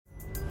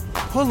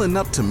Pulling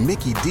up to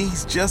Mickey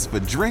D's just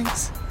for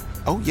drinks?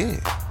 Oh yeah,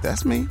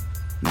 that's me.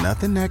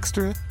 Nothing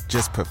extra,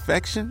 just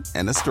perfection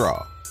and a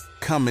straw.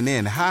 Coming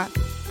in hot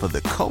for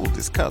the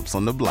coldest cups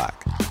on the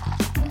block.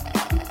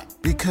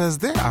 Because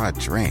there are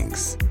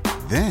drinks.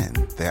 Then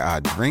there are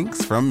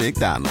drinks from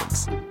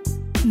McDonald's.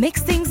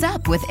 Mix things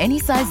up with any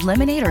size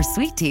lemonade or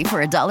sweet tea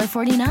for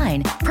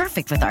 $1.49.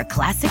 Perfect with our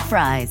classic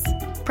fries.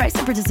 Price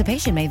and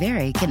participation may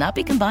vary. Cannot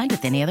be combined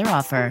with any other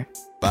offer.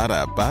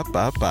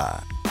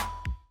 Ba-da-ba-ba-ba.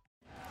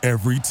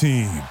 Every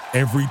team,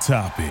 every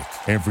topic,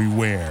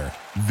 everywhere.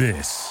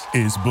 This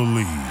is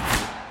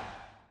Bleav.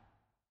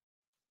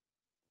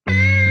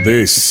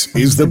 This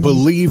is the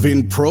Bleav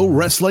in Pro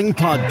Wrestling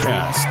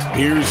podcast.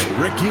 Here's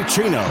Rick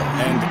Ucchino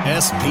and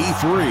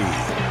SP3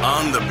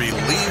 on the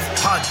Bleav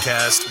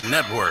Podcast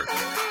Network.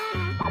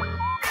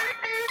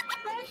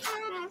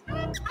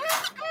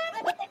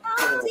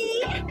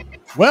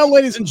 Well,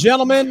 ladies and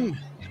gentlemen,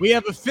 we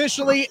have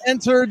officially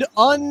entered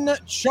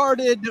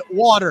uncharted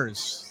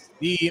waters.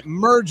 The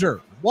merger,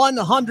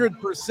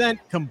 100%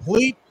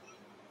 complete.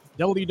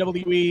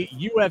 WWE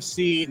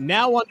UFC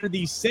now under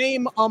the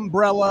same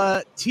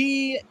umbrella.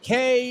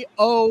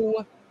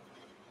 TKO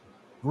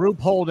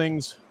Group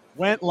Holdings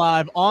went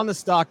live on the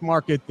stock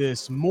market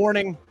this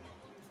morning,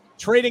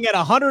 trading at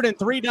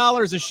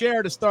 $103 a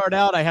share to start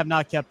out. I have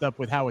not kept up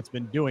with how it's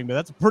been doing, but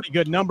that's a pretty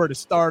good number to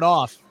start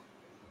off.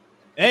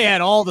 They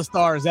had all the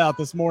stars out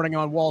this morning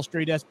on Wall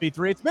Street,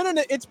 SP3.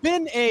 It's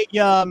been a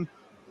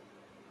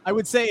I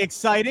would say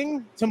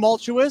exciting,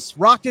 tumultuous,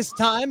 raucous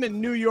time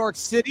in New York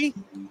City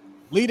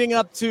leading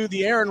up to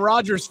the Aaron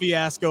Rodgers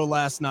fiasco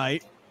last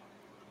night.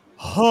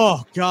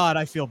 Oh, God,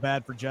 I feel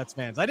bad for Jets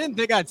fans. I didn't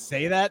think I'd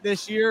say that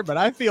this year, but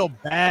I feel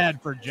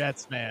bad for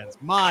Jets fans.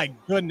 My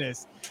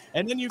goodness.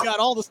 And then you got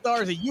all the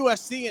stars of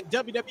UFC and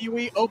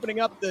WWE opening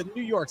up the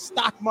New York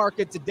stock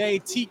market today.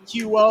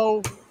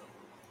 TKO,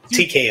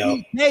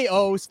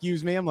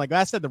 excuse me. I'm like,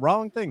 I said the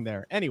wrong thing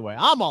there. Anyway,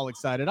 I'm all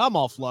excited. I'm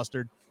all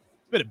flustered.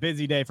 It's been a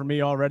busy day for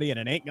me already, and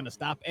it ain't going to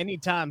stop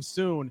anytime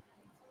soon.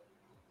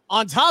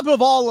 On top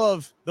of all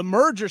of the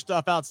merger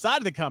stuff outside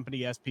of the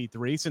company,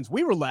 SP3, since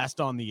we were last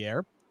on the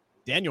air,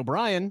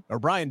 Brian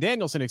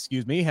Danielson,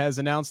 has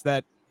announced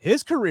that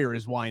his career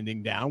is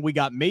winding down. We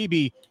got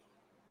maybe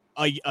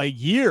a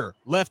year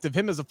left of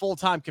him as a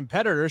full-time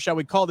competitor. Shall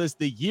we call this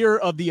the year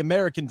of the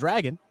American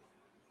Dragon?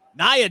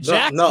 Nia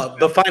Jax. No,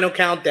 the final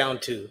countdown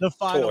to the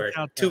final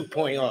countdown.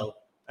 2.0.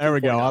 There we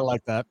go. I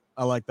like that.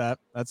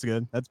 That's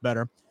good. That's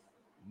better.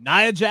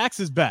 Nia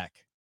Jax is back.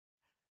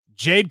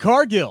 Jade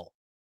Cargill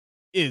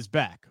is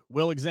back.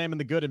 We'll examine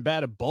the good and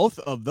bad of both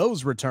of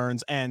those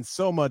returns and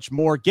so much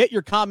more. Get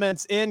your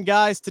comments in,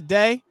 guys,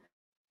 today.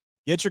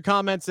 Get your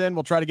comments in.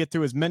 We'll try to get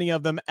to as many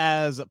of them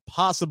as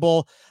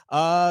possible.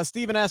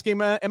 Steven asking,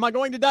 am I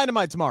going to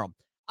Dynamite tomorrow?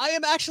 I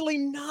am actually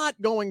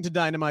not going to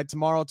Dynamite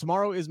tomorrow.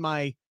 Tomorrow is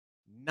my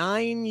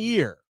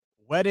 9-year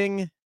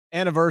wedding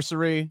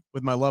anniversary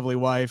with my lovely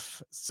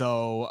wife.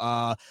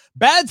 So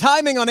bad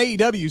timing on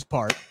AEW's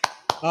part.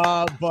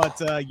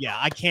 Yeah,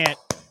 I can't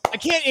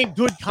in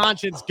good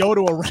conscience go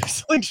to a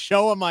wrestling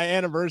show on my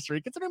anniversary,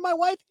 considering my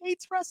wife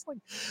hates wrestling.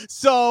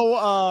 So,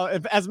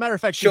 as a matter of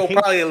fact, she'll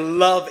probably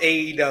love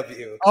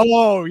AEW.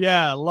 Oh,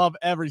 yeah. Love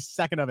every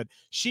second of it.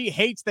 She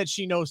hates that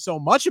she knows so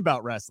much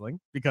about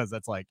wrestling because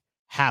that's like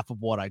half of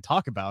what I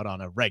talk about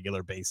on a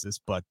regular basis.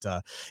 But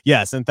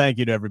yes, and thank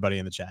you to everybody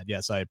in the chat.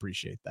 Yes, I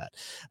appreciate that.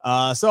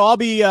 So I'll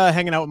be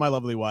hanging out with my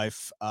lovely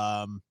wife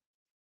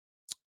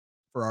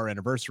for our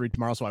anniversary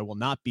tomorrow, so I will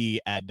not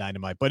be at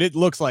Dynamite, but it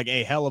looks like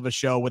a hell of a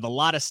show with a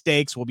lot of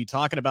stakes. We'll be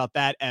talking about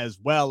that as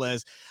well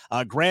as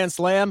Grand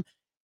Slam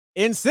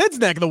in Sid's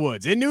neck of the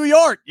woods in New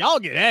York. Y'all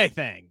get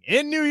anything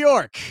in New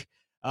York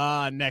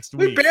next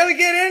week. We barely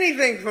get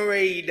anything from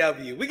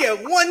AEW. We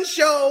get one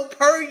show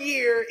per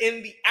year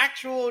in the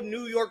actual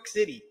New York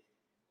City.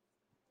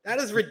 That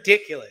is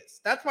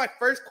ridiculous. That's my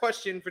first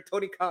question for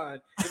Tony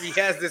Khan. If he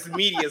has this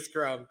media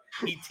scrum,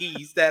 he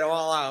teased that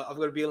all out. I'm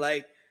going to be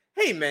like,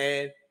 hey,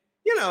 man,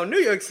 you know, New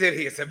York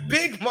City is a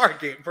big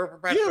market for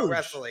professional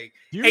wrestling,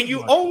 and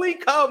you only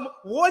come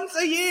once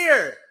a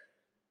year.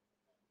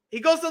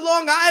 He goes to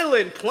Long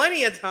Island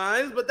plenty of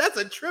times, but that's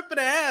a trip and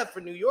a half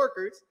for New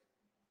Yorkers.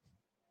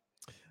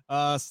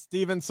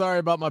 Steven, sorry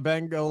about my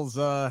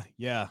Bengals.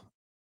 Yeah.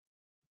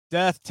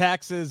 Death,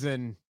 taxes,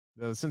 and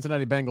the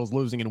Cincinnati Bengals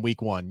losing in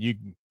week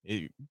 1.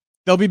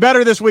 They'll be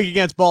better this week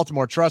against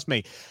Baltimore. Trust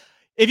me.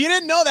 If you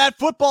didn't know that,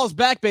 football's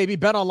back, baby.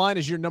 BetOnline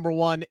is your number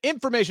one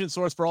information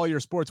source for all your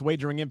sports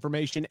wagering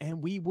information,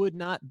 and we would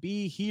not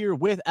be here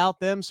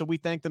without them, so we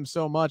thank them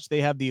so much.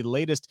 They have the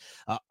latest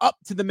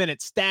up-to-the-minute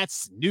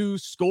stats,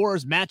 news,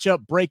 scores,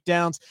 matchup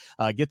breakdowns.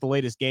 Get the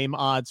latest game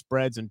odds,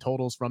 spreads, and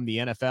totals from the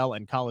NFL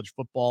and college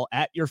football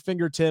at your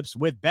fingertips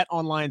with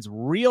BetOnline's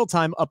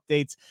real-time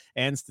updates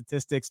and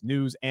statistics,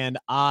 news, and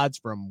odds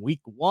from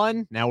week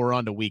 1. Now we're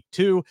on to week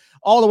 2.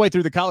 All the way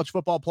through the college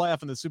football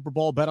playoff and the Super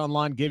Bowl,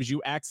 BetOnline gives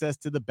you access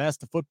to the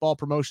best football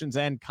promotions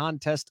and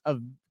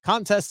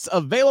contests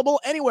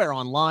available anywhere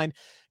online.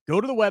 Go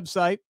to the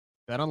website,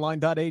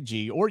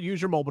 betonline.ag, or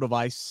use your mobile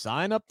device.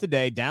 Sign up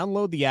today.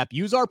 Download the app.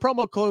 Use our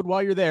promo code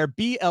while you're there.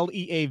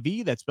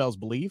 BLEAV. That spells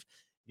Bleav.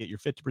 Get your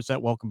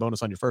 50% welcome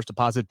bonus on your first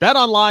deposit.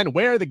 BetOnline,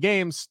 where the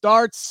game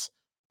starts.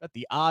 Bet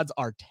the odds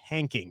are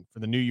tanking for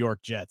the New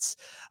York Jets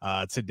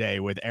today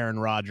with Aaron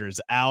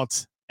Rodgers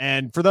out.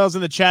 And for those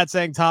in the chat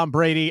saying Tom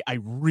Brady, I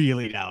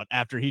really doubt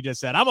after he just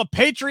said, I'm a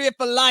Patriot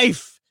for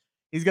life,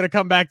 he's going to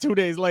come back 2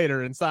 days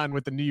later and sign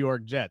with the New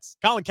York Jets.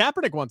 Colin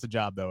Kaepernick wants a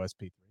job, though,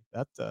 SP3.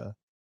 That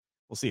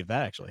we'll see if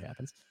that actually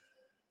happens.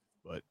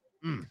 But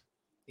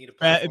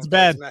it's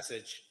bad.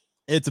 Message.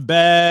 It's a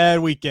bad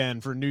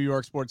weekend for New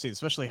York sports teams,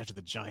 especially after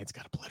the Giants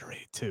got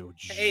obliterated, too.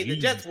 Hey, the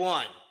Jets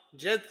won.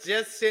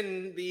 Just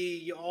shouldn't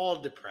be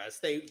all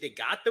depressed. They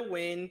got the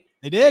win.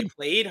 They did. They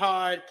played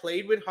hard,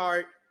 played with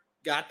heart,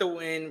 got the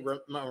win.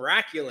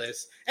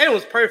 Miraculous. And it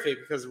was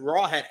perfect because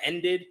Raw had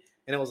ended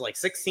and it was like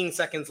 16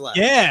 seconds left.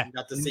 Yeah. You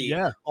got to see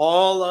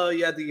all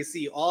you had to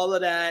see all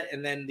of that,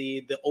 and then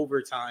the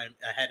overtime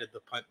ahead of the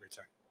punt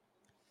return.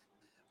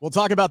 We'll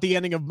talk about the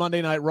ending of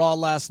Monday Night Raw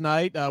last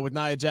night with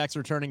Nia Jax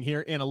returning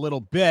here in a little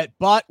bit,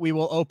 but we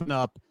will open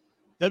up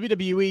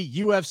WWE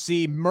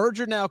UFC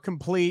merger now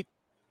complete.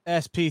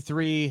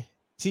 SP3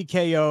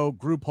 TKO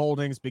Group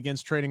Holdings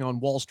begins trading on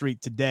Wall Street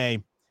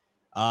today.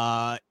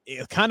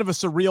 Kind of a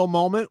surreal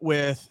moment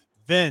with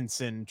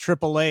Vince and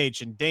Triple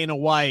H and Dana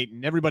White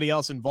and everybody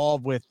else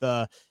involved with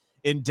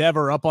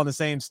Endeavor up on the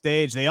same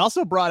stage. They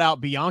also brought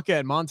out Bianca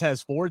and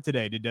Montez Ford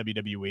today to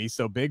WWE,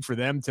 so big for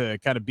them to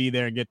kind of be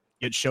there and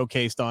get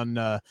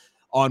showcased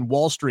on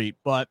Wall Street.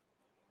 But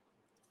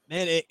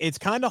man, it's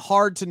kind of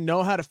hard to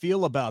know how to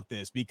feel about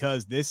this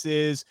because this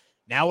is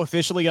now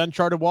officially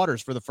uncharted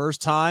waters. For the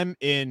first time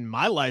in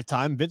my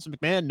lifetime, Vince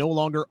McMahon no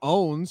longer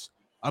owns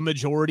a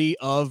majority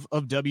of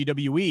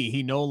WWE.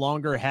 He no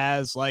longer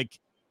has like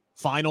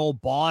final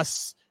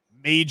boss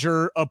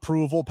major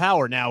approval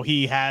power. Now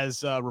he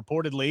has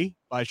reportedly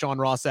by Sean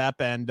Rossap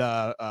and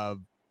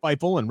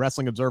Fightful and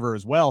Wrestling Observer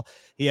as well,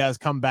 he has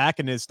come back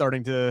and is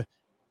starting to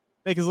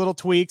make his little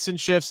tweaks and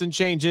shifts and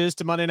changes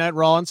to Monday Night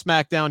Raw and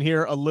SmackDown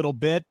here a little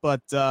bit,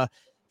 but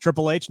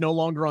Triple H no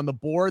longer on the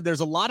board. There's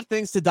a lot of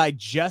things to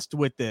digest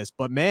with this,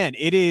 but man,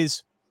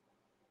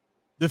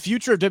 the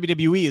future of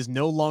WWE is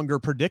no longer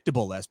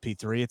predictable,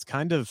 SP3. It's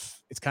kind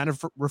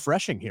of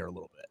refreshing here a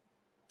little bit.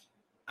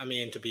 I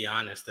mean, to be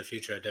honest, the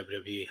future of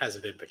WWE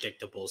hasn't been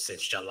predictable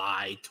since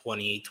July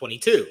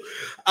 2022.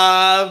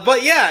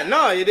 But yeah,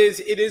 no, it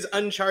is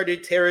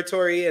uncharted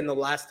territory. And the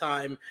last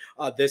time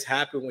this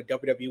happened with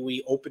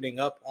WWE opening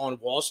up on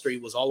Wall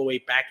Street was all the way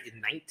back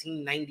in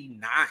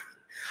 1999.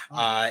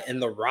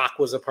 And The Rock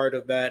was a part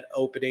of that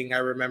opening. I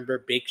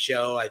remember Big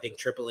Show. I think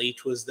Triple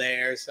H was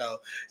there. So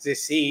to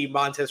see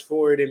Montez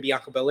Ford and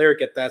Bianca Belair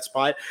get that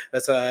spot,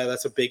 that's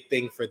a big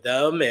thing for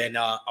them, and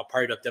a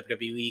part of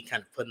WWE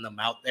kind of putting them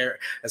out there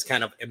as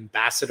kind of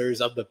ambassadors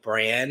of the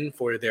brand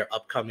for their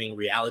upcoming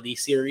reality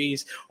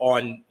series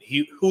on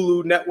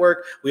Hulu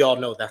Network. We all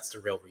know that's the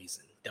real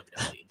reason.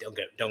 WWE.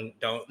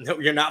 Don't,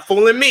 you're not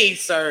fooling me,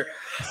 sir.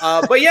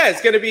 But yeah,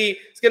 it's gonna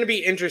be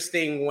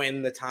interesting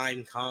when the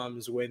time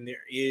comes when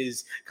there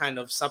is kind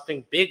of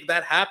something big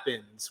that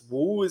happens.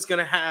 Who is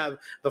gonna have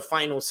the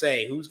final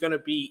say? Who's gonna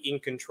be in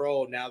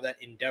control now that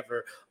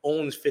Endeavor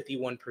owns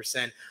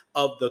 51%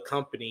 of the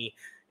company?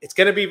 It's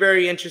gonna be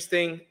very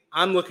interesting.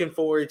 I'm looking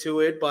forward to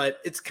it, but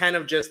it's kind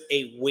of just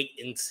a wait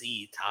and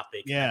see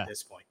topic at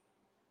this point.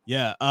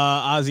 Yeah,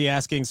 Ozzy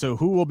asking, so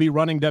who will be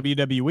running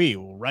WWE?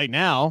 Well, right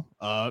now,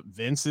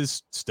 Vince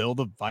is still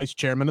the vice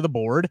chairman of the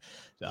board.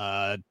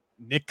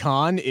 Nick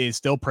Khan is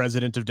still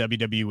president of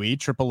WWE.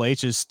 Triple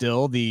H is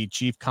still the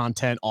chief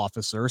content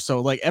officer. So,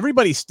 like,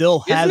 everybody still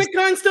has... Is Nick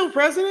Khan still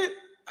president?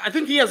 I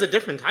think he has a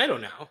different title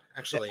now,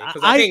 actually.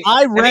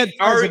 I read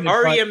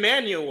Ari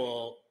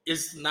Emanuel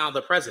is now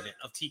the president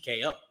of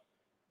TKO.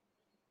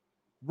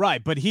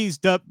 Right, but he's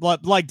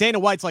like Dana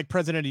White's like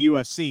president of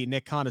UFC.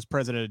 Nick Khan is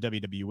president of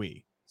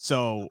WWE.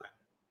 So,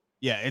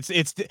 yeah,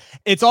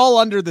 it's all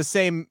under the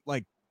same,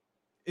 like,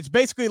 it's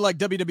basically like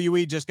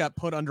WWE just got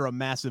put under a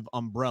massive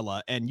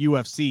umbrella, and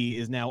UFC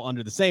is now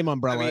under the same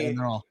umbrella. And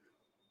they're all.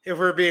 If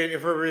we're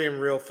being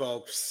real,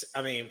 folks,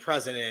 I mean,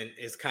 president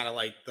is kind of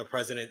like the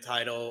president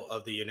title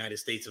of the United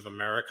States of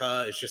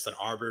America. It's just an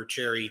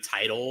arbitrary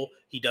title.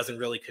 He doesn't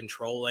really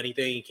control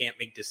anything. He can't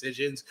make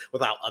decisions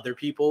without other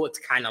people. It's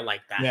kind of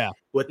like that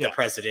with the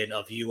president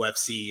of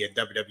UFC and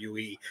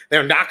WWE.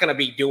 They're not going to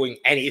be doing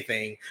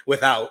anything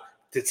without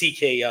the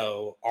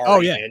TKO,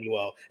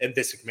 Emanuel, and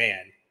Vince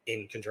McMahon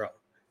in control.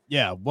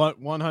 Yeah,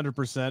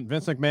 100%.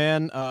 Vince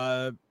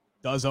McMahon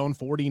does own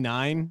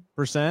 49%,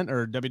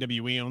 or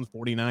WWE owns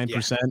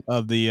 49%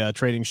 of the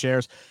trading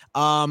shares.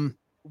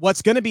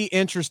 What's going to be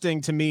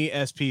interesting to me,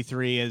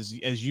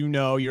 SP3, as you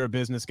know, you're a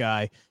business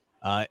guy,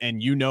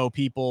 and you know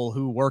people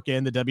who work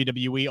in the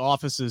WWE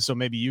offices, so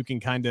maybe you can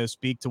kind of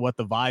speak to what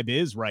the vibe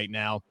is right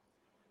now.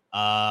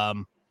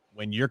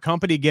 When your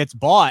company gets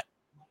bought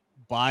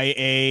by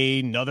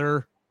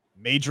another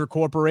major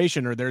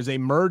corporation, or there's a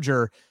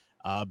merger,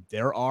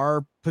 there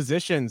are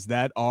positions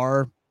that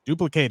are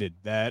duplicated,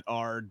 that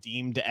are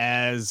deemed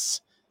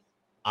as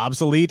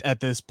obsolete at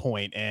this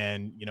point,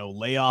 and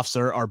layoffs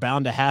are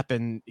bound to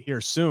happen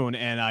here soon.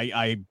 And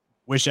I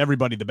wish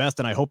everybody the best,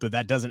 and I hope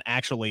that doesn't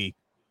actually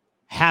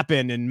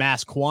happen in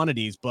mass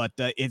quantities. But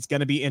it's going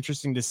to be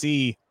interesting to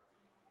see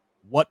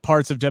what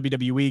parts of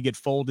WWE get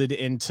folded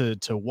into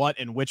what,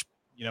 and which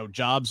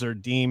jobs are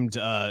deemed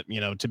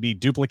to be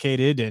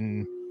duplicated,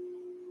 and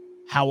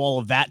how all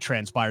of that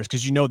transpires,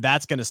 because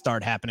that's going to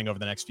start happening over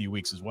the next few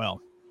weeks as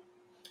well.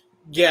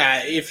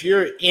 Yeah, if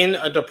you're in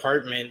a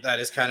department that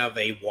is kind of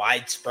a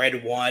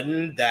widespread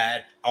one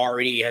that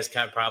already has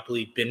kind of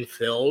probably been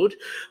filled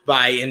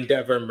by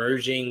Endeavor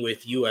merging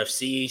with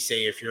UFC,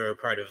 say if you're a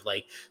part of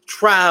like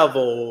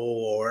travel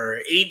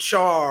or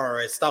HR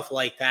and stuff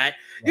like that,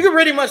 you can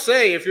pretty much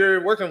say if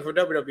you're working for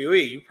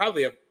WWE, you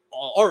probably have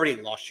already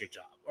lost your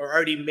job or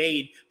already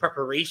made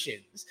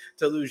preparations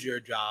to lose your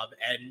job.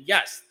 And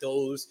yes,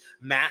 those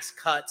mass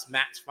cuts,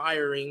 mass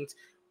firings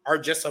are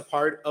just a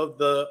part of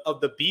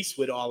the beast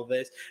with all of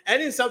this,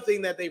 and it's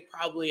something that they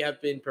probably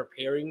have been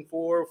preparing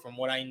for. From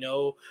what I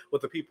know,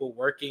 with the people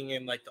working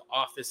in like the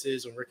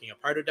offices and working a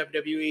part of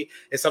WWE,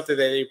 it's something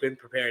that they've been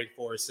preparing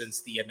for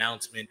since the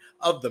announcement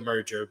of the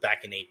merger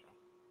back in April.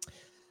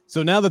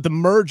 So now that the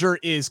merger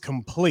is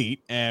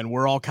complete, and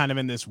we're all kind of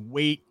in this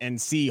wait and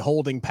see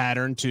holding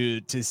pattern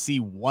to see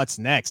what's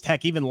next.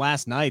 Heck, even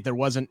last night there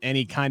wasn't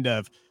any kind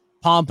of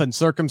pomp and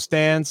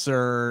circumstance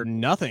or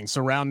nothing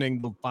surrounding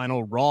the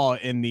final Raw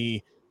in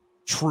the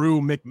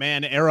true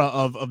McMahon era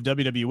of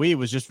WWE. It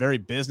was just very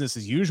business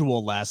as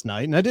usual last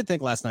night. And I did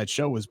think last night's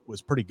show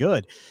was pretty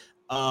good.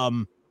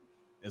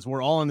 As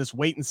we're all in this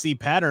wait and see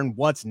pattern,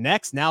 what's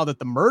next now that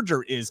the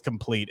merger is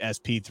complete,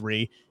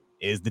 SP3,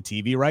 is the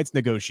TV rights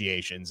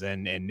negotiations.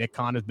 And Nick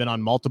Khan has been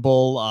on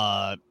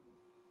multiple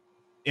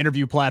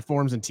interview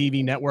platforms and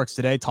TV networks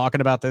today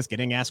talking about this,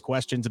 getting asked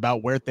questions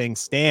about where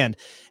things stand.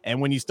 And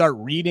when you start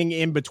reading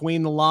in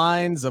between the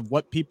lines of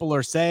what people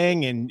are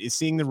saying and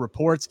seeing the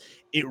reports,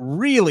 it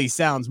really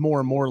sounds more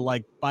and more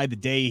like by the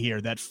day here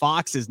that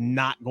Fox is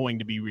not going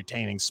to be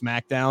retaining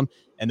SmackDown.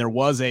 And there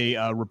was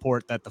a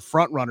report that the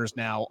front runners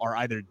now are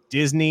either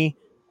Disney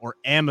or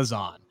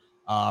Amazon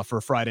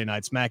for Friday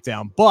Night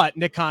SmackDown. But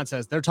Nick Khan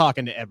says they're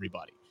talking to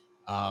everybody.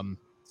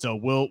 So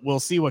we'll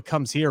see what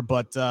comes here.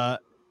 But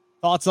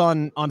thoughts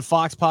on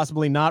Fox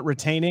possibly not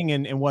retaining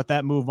and what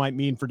that move might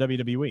mean for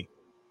WWE?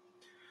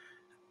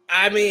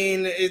 I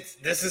mean,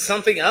 this is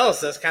something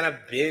else that's kind of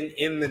been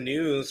in the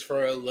news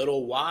for a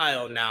little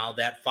while now,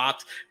 that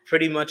Fox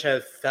pretty much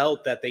have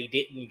felt that they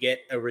didn't get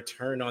a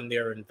return on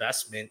their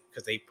investment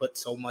because they put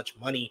so much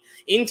money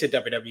into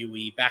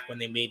WWE back when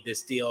they made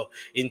this deal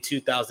in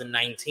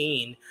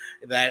 2019,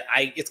 that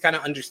it's kind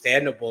of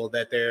understandable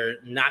that they're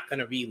not going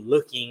to be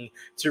looking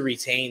to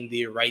retain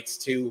the rights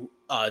to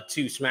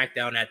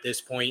SmackDown at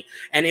this point.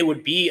 And it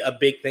would be a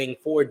big thing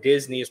for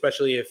Disney,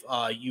 especially if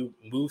you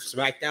move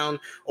SmackDown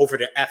over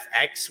to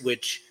FX,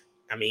 which,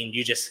 I mean,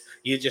 you just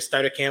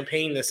start a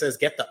campaign that says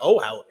get the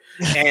O out,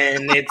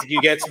 and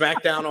you get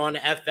SmackDown on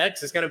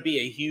FX. It's going to be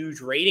a huge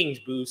ratings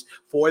boost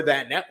for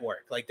that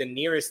network. Like the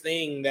nearest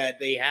thing that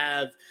they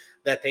have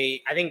that I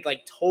think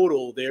like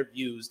total their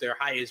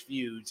highest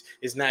views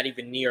is not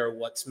even near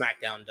what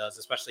SmackDown does,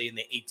 especially in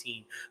the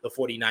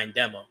 18-49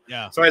 demo.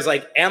 Yeah. So I was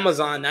like,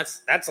 Amazon,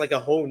 that's like a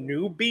whole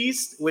new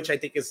beast, which I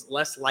think is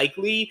less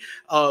likely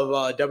of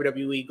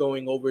WWE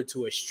going over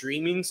to a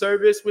streaming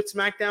service with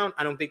SmackDown.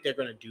 I don't think they're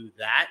going to do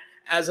that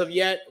as of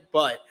yet,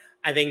 but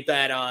I think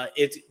that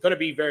it's going to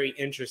be very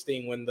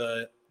interesting when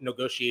the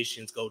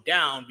negotiations go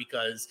down,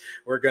 because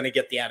we're going to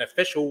get the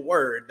unofficial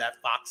word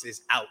that Fox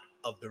is out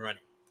of the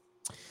running.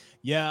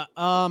 Yeah,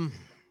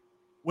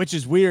 which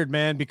is weird,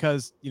 man,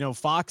 because,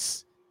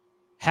 Fox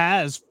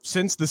has,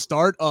 since the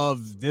start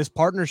of this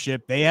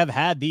partnership, they have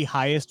had the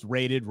highest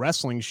rated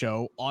wrestling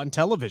show on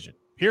television,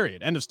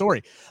 period. End of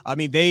story. I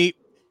mean, they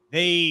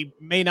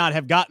may not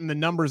have gotten the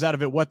numbers out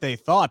of it what they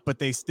thought, but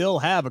they still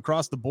have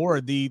across the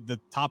board the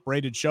top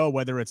rated show,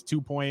 whether it's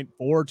 2.4,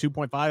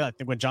 2.5. I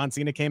think when John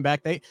Cena came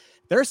back,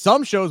 there are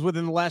some shows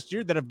within the last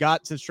year that have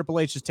got, since Triple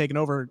H has taken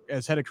over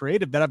as head of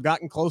creative, that have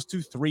gotten close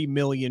to 3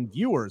 million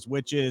viewers,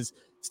 which is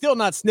still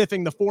not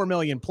sniffing the 4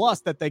 million plus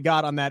that they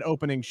got on that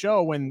opening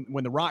show when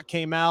The Rock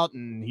came out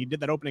and he did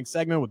that opening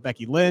segment with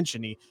Becky Lynch,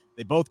 and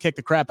they both kicked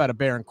the crap out of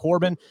Baron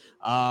Corbin.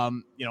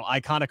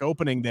 Iconic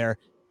opening there.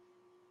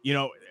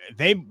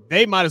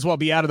 They might as well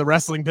be out of the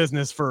wrestling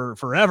business for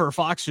forever.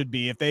 Fox should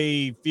be, if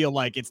they feel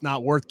like it's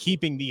not worth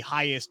keeping the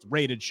highest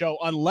rated show,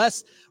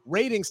 unless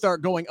ratings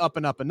start going up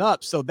and up and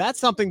up. So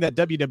that's something that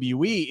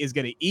WWE is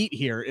going to eat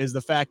here, is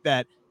the fact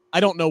that I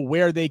don't know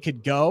where they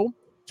could go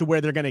to where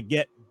they're going to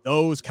get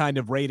those kind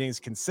of ratings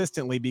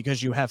consistently,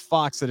 because you have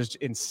Fox that is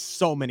in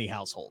so many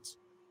households.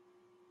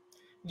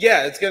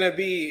 Yeah, it's gonna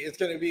be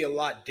a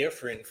lot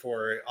different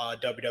for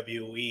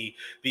WWE,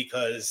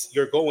 because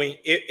you're going,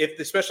 if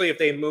especially if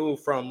they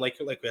move from like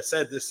I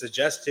said, the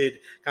suggested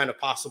kind of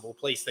possible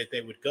place that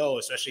they would go,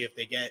 especially if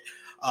they get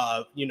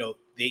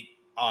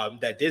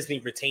that Disney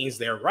retains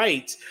their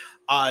rights.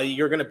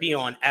 You're going to be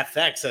on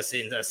FX, that's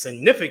in a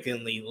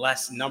significantly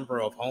less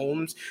number of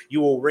homes.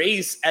 You will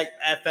raise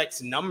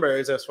FX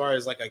numbers as far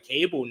as like a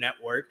cable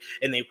network,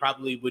 and they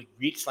probably would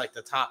reach like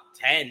the top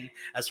 10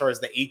 as far as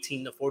the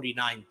 18 to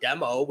 49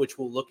 demo, which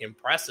will look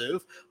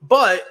impressive.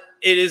 But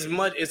it's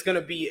going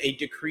to be a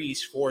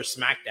decrease for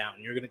SmackDown.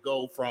 You're going to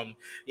go from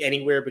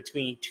anywhere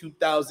between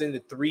 2,000 to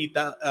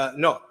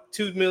 3,000,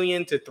 2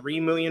 million to 3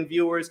 million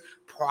viewers,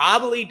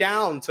 probably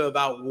down to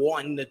about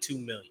 1 to 2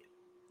 million.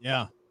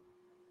 Yeah.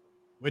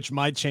 Which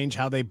might change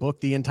how they book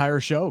the entire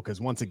show,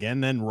 because once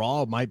again, then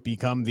Raw might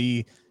become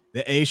the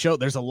A show.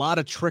 There's a lot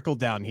of trickle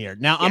down here.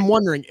 Now, yeah. I'm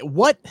wondering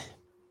what...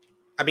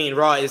 I mean,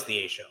 Raw is the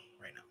A show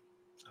right now.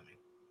 I mean,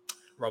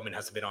 Roman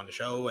hasn't been on the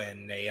show,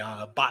 and they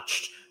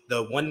botched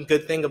the one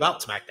good thing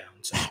about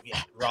SmackDown. So,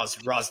 yeah, Raw's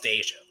the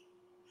A show.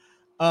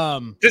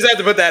 Just had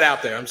to put that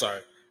out there. I'm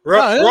sorry.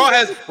 Raw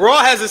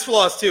has its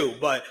flaws too,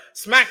 but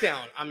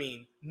SmackDown, I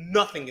mean,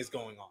 nothing is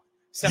going on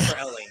except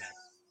for LA Knight.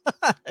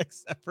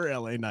 Except for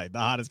LA Knight, the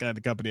hottest guy in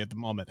the company at the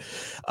moment,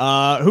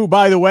 who,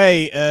 by the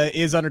way,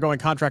 is undergoing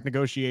contract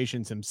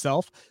negotiations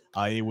himself.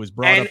 He was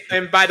brought up.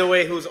 And by the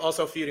way, who's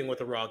also feuding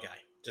with a Raw guy.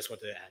 Just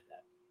wanted to add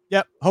that.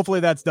 Yep.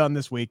 Hopefully that's done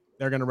this week.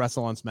 They're going to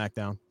wrestle on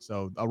SmackDown.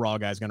 So a Raw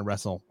guy is going to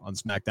wrestle on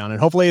SmackDown. And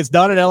hopefully it's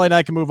done and LA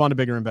Knight can move on to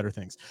bigger and better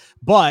things.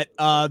 But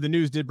the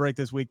news did break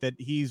this week that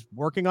he's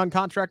working on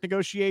contract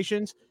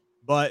negotiations,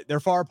 but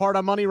they're far apart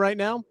on money right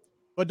now.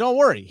 But don't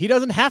worry, he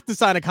doesn't have to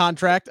sign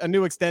a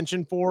new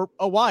extension for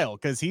a while,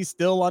 because he's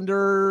still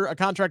under a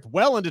contract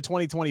well into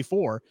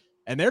 2024,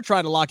 and they're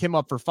trying to lock him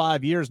up for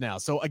 5 years now.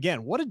 So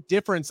again, what a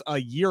difference a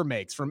year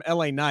makes from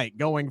LA Knight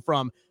going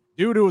from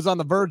dude who was on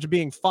the verge of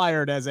being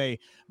fired as a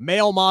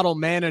male model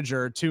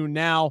manager to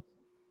now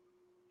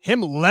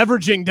him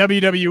leveraging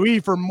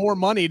WWE for more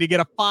money to get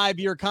a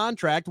 5-year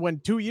contract, when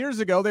 2 years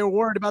ago they were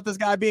worried about this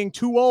guy being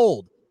too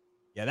old.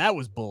 Yeah, that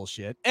was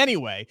bullshit.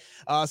 Anyway,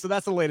 so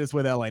that's the latest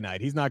with LA Knight.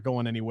 He's not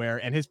going anywhere,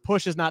 and his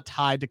push is not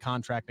tied to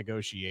contract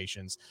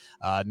negotiations,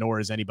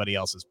 nor is anybody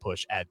else's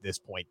push at this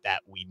point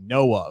that we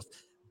know of.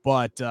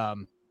 But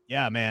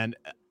yeah, man,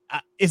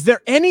 is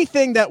there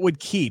anything that would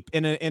keep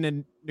in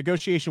a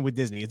negotiation with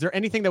Disney? Is there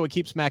anything that would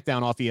keep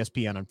SmackDown off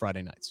ESPN on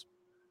Friday nights?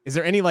 Is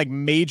there any like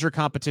major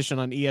competition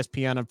on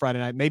ESPN on Friday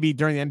night? Maybe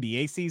during the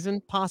NBA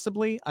season,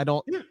 possibly. I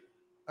don't. Yeah.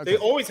 Okay. They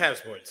always have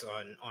sports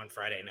on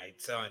Friday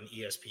nights on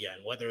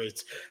ESPN, whether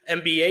it's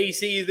NBA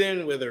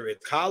season, whether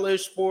it's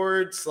college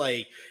sports.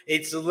 Like,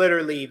 it's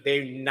literally,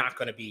 they're not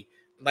going to be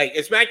like,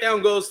 if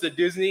SmackDown goes to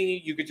Disney,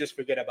 you could just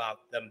forget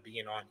about them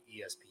being on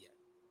ESPN.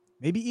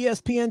 Maybe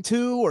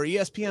ESPN2 or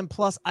ESPN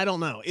Plus. I don't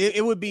know.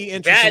 It would be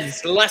interesting.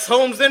 That's less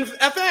homes than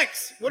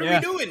FX. What are we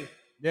doing?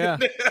 Yeah.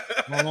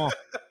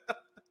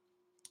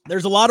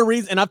 There's a lot of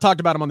reasons, and I've talked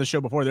about them on the show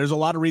before. There's a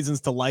lot of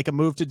reasons to like a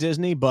move to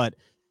Disney, but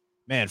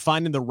man,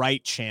 finding the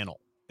right channel,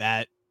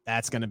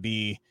 that's going to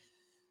be,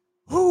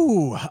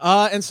 whoo.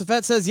 And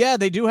Safet says, yeah,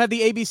 they do have the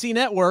ABC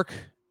network.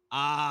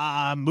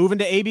 Moving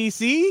to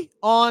ABC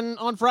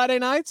on Friday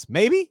nights,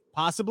 maybe,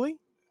 possibly.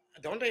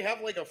 Don't they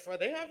have like a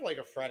Friday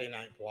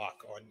night block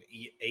on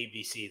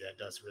ABC that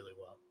does really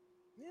well?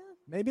 Yeah,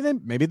 maybe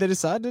they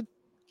decide to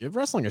give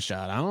wrestling a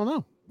shot. I don't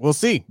know. We'll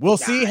see. We'll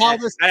see how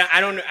this. I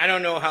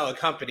don't know how a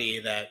company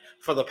that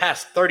for the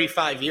past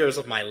 35 years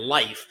of my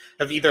life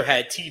have either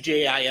had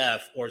TJIF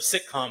or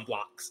sitcom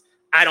blocks.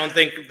 I don't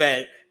think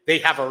that they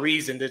have a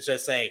reason to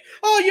just say,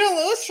 "Oh, yeah,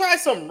 let's try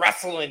some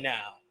wrestling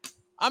now."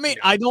 I mean,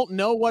 I don't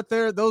know what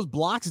those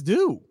blocks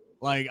do.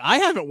 Like, I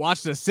haven't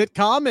watched a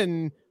sitcom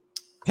in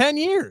 10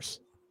 years.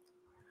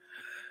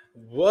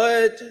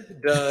 What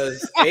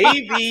does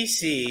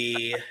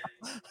ABC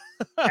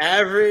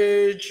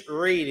average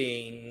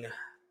rating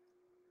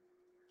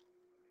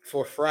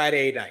for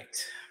Friday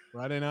night?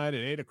 Friday night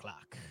at 8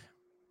 o'clock.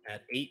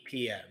 At 8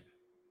 p.m.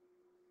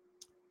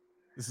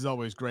 This is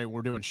always great.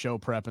 We're doing show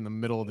prep in the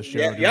middle of the show.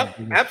 Yeah, yep,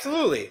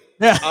 absolutely.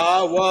 Yeah.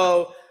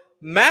 Well,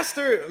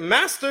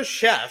 Master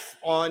Chef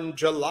on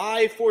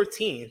July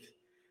 14th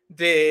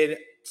did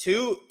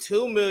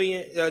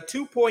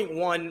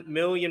 2.1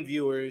 million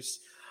viewers,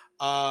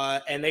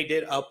 and they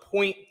did a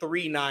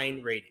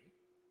 0.39 rating,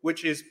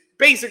 which is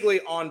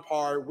basically on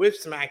par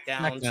with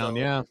SmackDown. So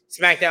yeah.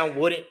 SmackDown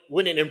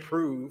wouldn't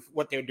improve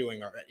what they're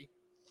doing already.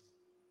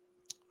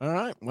 All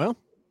right. Well,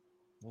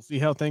 we'll see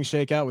how things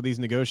shake out with these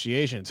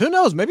negotiations. Who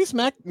knows?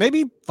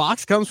 Maybe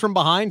Fox comes from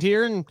behind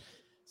here and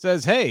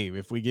says, "Hey,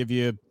 if we give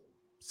you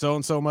so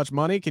and so much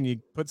money, can you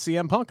put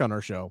CM Punk on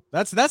our show?"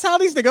 That's how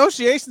these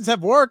negotiations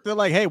have worked. They're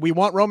like, "Hey, we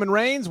want Roman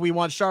Reigns, we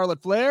want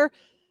Charlotte Flair."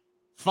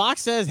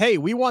 Fox says, "Hey,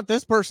 we want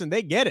this person."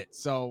 They get it.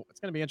 So it's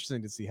going to be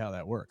interesting to see how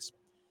that works.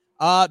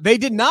 They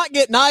did not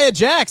get Nia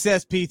Jax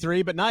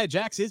SP3, but Nia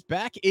Jax is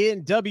back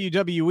in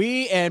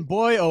WWE, and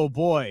boy, oh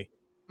boy,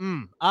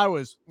 I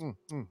was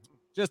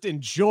just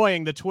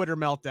enjoying the Twitter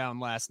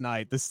meltdown last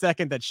night. The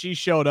second that she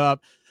showed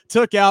up,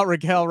 took out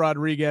Raquel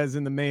Rodriguez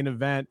in the main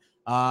event,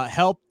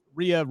 helped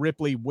Rhea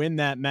Ripley win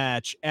that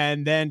match,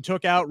 and then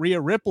took out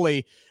Rhea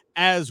Ripley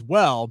as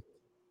well.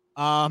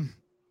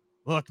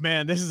 Look,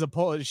 man,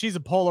 she's a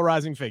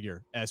polarizing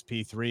figure,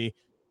 SP3.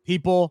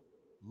 People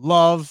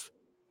love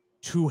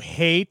to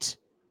hate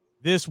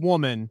this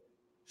woman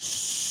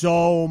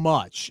so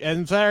much. And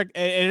in fact,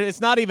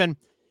 it's not even,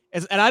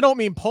 and I don't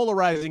mean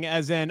polarizing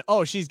as in,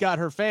 oh, she's got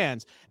her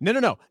fans.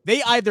 No.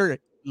 They either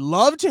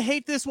love to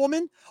hate this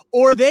woman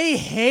or they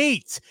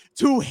hate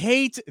to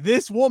hate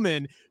this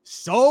woman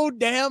so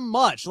damn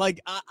much.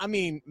 Like, I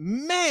mean,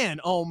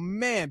 man, oh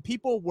man,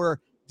 people were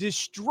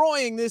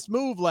destroying this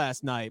move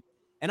last night.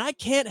 And I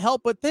can't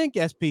help but think,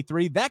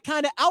 SP3, that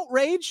kind of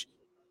outrage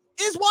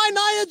is why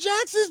Nia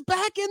Jax is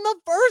back in the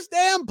first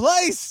damn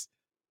place.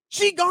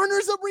 She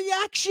garners a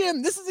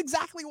reaction. This is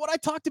exactly what I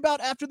talked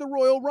about after the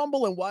Royal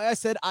Rumble and why I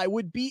said I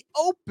would be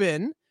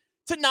open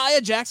to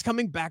Nia Jax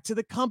coming back to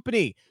the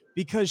company,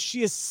 because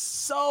she is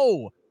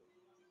so,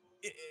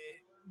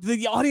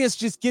 the audience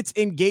just gets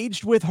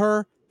engaged with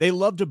her. They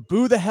love to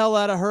boo the hell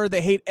out of her.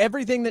 They hate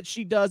everything that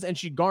she does, and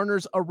she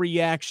garners a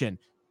reaction.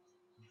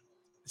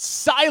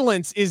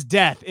 Silence is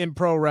death in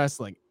pro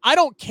wrestling. I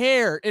don't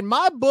care. In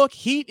my book,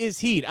 heat is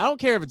heat. I don't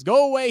care if it's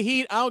go away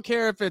heat. I don't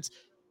care if it's,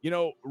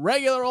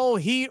 regular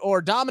old heat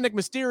or Dominic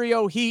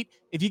Mysterio heat.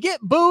 If you get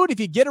booed, if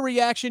you get a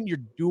reaction, you're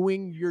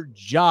doing your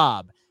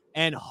job.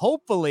 And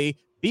hopefully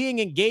being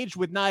engaged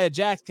with Nia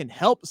Jax can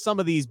help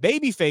some of these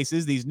baby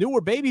faces, these newer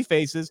baby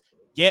faces,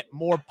 get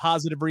more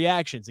positive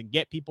reactions and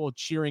get people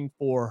cheering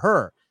for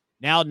her.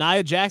 Now,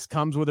 Nia Jax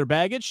comes with her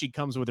baggage. She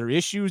comes with her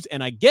issues,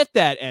 and I get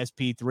that,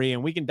 SP3,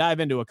 and we can dive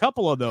into a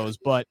couple of those.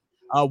 But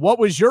what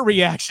was your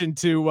reaction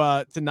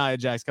to Nia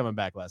Jax coming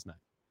back last night?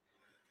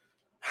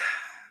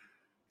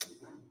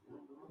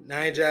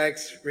 Nia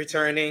Jax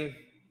returning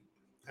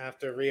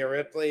after Rhea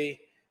Ripley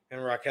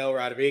and Raquel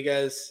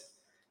Rodriguez.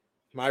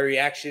 My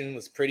reaction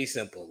was pretty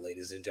simple,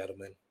 ladies and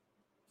gentlemen.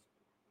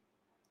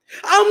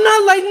 I'm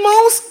not like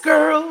most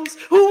girls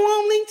who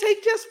only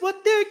take just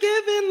what they're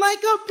given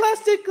like a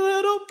plastic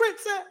little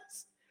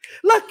princess.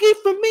 Lucky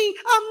for me,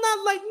 I'm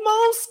not like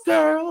most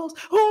girls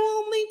who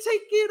only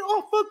take it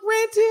all for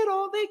granted.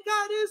 All they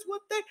got is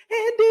what they're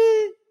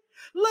handed.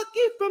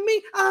 Lucky for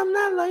me, I'm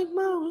not like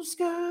most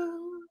girls.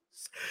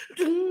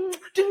 Boom,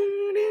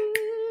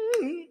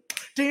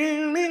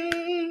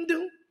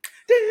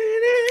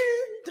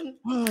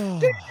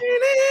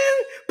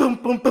 boom,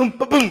 boom, boom,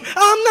 boom.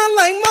 I'm not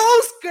like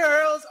most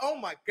girls. Oh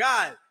my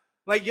God.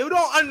 Like, you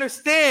don't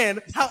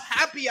understand how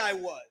happy I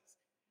was.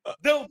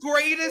 The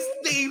greatest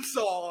theme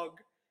song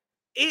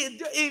in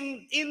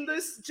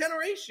this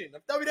generation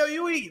of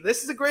WWE.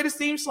 This is the greatest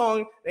theme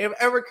song they have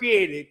ever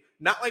created.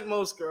 Not like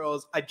most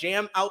girls. I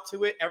jam out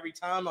to it every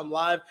time I'm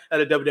live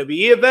at a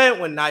WWE event.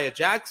 When Nia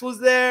Jax was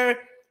there,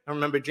 I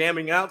remember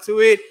jamming out to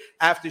it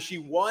after she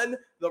won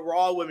the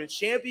Raw Women's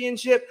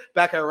Championship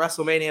back at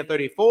WrestleMania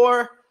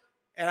 34.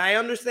 And I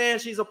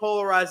understand she's a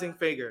polarizing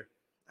figure.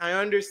 I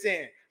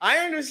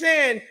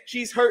understand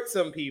she's hurt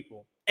some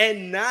people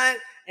and not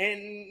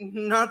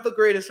the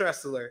greatest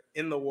wrestler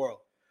in the world.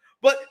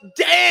 But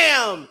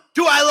damn,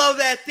 do I love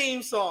that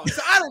theme song.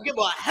 So I don't give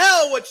a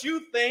hell what you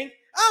think.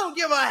 I don't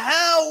give a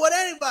hell what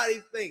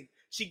anybody thinks.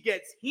 She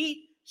gets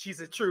heat.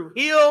 She's a true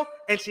heel,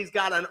 and she's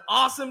got an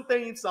awesome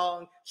theme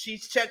song.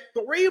 She's checked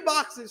 3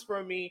 boxes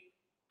for me.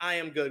 I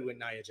am good with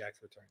Nia Jax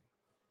returning.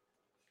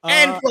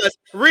 And plus,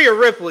 Rhea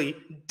Ripley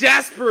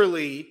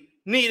desperately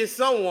needed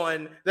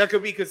someone that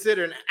could be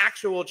considered an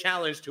actual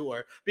challenge to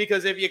her.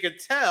 Because if you could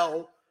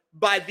tell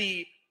by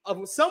the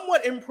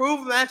somewhat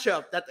improved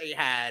matchup that they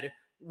had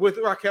with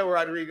Raquel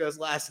Rodriguez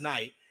last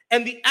night,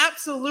 and the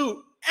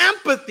absolute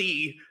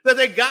empathy that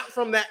they got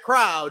from that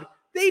crowd,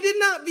 they did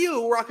not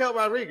view Raquel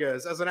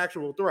Rodriguez as an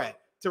actual threat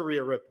to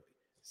Rhea Ripley.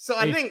 So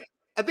I think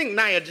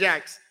Nia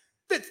Jax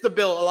fits the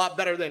bill a lot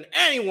better than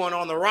anyone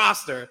on the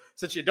roster,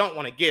 since you don't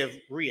want to give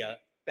Rhea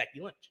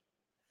Becky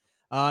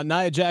Lynch.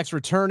 Nia Jax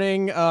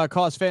returning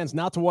caused fans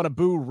not to want to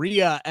boo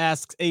Rhea,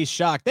 asks A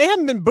Shock. They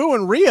haven't been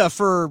booing Rhea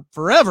for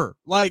forever.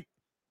 Like,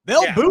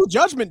 they'll boo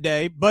Judgment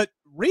Day, but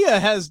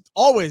Rhea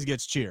always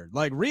gets cheered.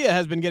 Like, Rhea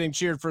has been getting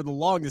cheered for the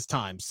longest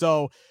time.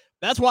 So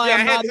that's why I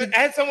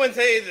had someone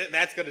say that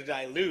that's going to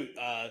dilute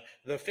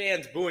the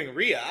fans booing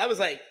Rhea. I was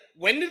like,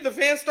 when did the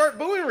fans start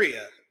booing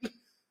Rhea?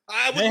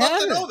 I would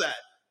love to know that.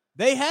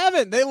 They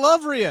haven't. They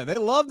love Rhea. They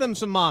love them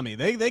some mommy.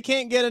 They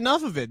can't get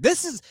enough of it.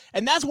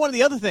 And that's one of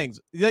the other things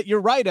that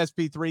you're right,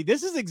 SP3.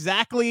 This is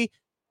exactly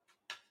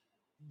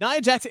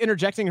Nia Jax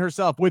interjecting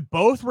herself with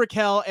both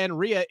Raquel and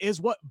Rhea is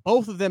what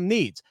both of them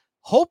needs.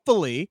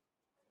 Hopefully,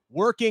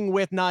 working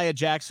with Nia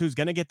Jax, who's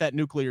going to get that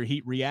nuclear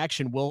heat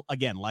reaction, will,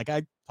 again, like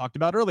I talked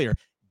about earlier,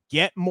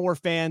 get more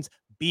fans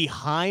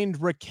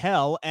behind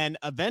Raquel and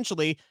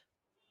eventually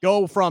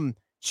go from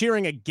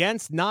cheering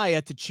against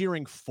Nia to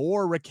cheering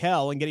for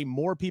Raquel and getting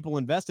more people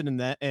invested in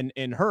that and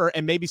in her,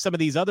 and maybe some of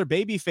these other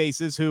baby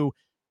faces who,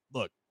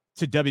 look,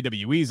 to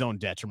WWE's own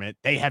detriment,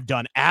 they have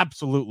done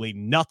absolutely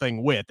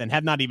nothing with and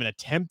have not even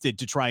attempted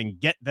to try and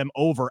get them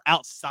over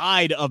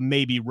outside of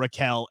maybe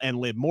Raquel and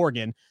Liv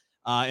Morgan.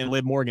 And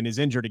Liv Morgan is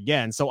injured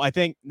again. So I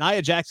think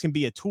Nia Jax can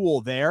be a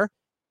tool there.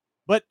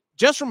 But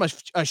just from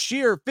a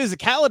sheer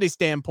physicality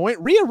standpoint,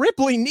 Rhea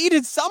Ripley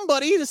needed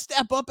somebody to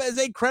step up as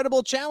a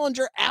credible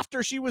challenger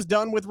after she was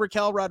done with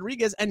Raquel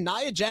Rodriguez, and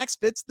Nia Jax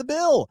fits the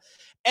bill.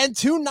 And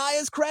to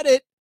Nia's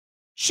credit,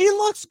 she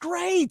looks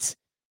great.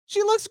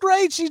 She looks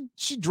great.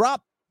 She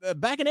dropped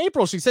back in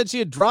April. She said she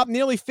had dropped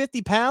nearly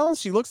 50 pounds.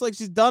 She looks like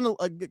she's gotten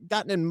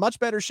in much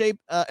better shape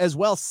as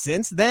well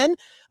since then.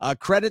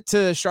 Credit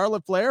to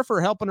Charlotte Flair for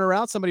helping her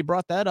out. Somebody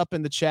brought that up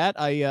in the chat.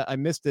 I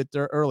missed it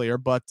earlier,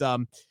 but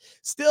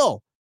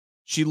still,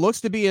 she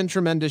looks to be in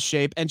tremendous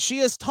shape, and she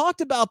has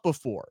talked about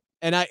before.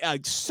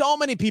 And so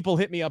many people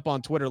hit me up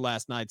on Twitter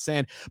last night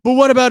saying, but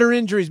what about her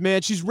injuries,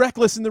 man? She's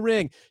reckless in the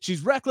ring.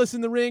 She's reckless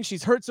in the ring.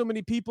 She's hurt so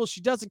many people.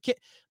 She doesn't care.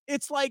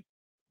 It's like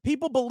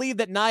people believe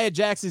that Nia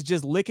Jax is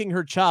just licking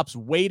her chops,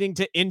 waiting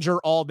to injure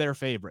all their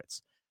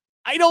favorites.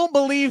 I don't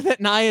believe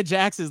that Nia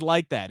Jax is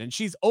like that. And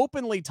she's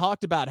openly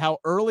talked about how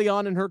early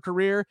on in her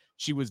career,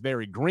 she was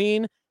very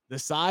green. The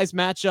size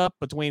matchup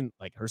between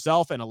like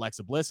herself and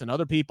Alexa Bliss and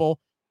other people,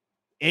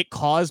 it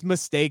caused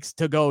mistakes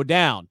to go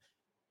down.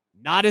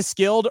 Not as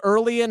skilled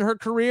early in her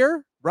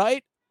career,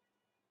 right?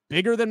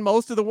 Bigger than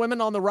most of the women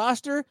on the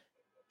roster.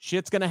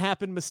 Shit's going to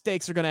happen.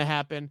 Mistakes are going to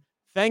happen.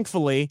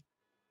 Thankfully,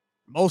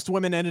 most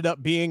women ended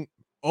up being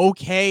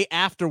okay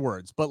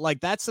afterwards. But like,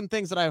 that's some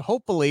things that I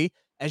hopefully,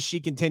 as she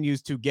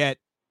continues to get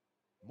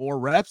more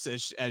reps,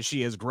 as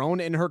she has grown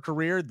in her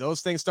career,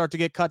 those things start to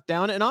get cut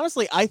down. And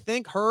honestly, I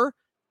think her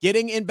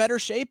getting in better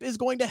shape is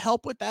going to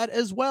help with that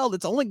as well.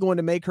 It's only going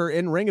to make her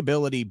in-ring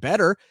ability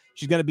better.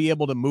 She's going to be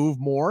able to move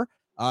more.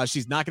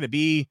 She's not going to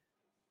be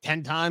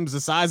 10 times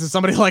the size of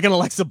somebody like an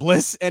Alexa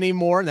Bliss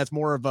anymore. And that's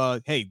more of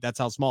a, hey, that's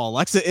how small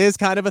Alexa is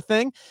kind of a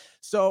thing.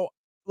 So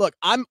look,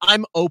 I'm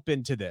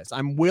open to this.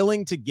 I'm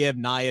willing to give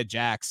Nia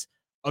Jax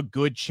a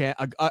good chance,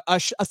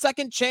 a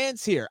second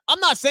chance here. I'm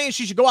not saying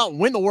she should go out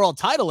and win the world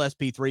title,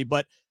 SP3,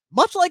 but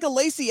much like a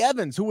Lacey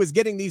Evans, who was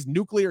getting these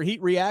nuclear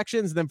heat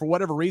reactions, and then for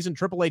whatever reason,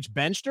 Triple H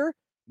benched her,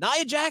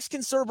 Nia Jax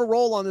can serve a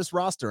role on this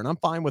roster, and I'm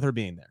fine with her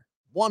being there.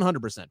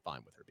 100%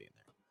 fine with her being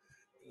there.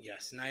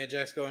 Yes, Nia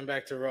Jax going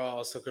back to Raw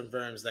also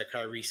confirms that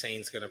Kairi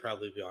Sane's going to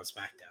probably be on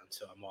SmackDown,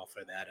 so I'm all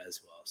for that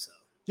as well. So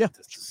yeah,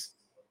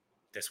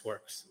 this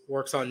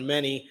works on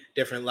many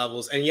different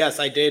levels. And yes,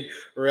 I did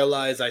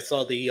realize, I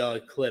saw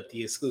the clip,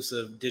 the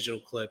exclusive digital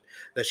clip,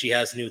 that she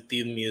has new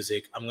theme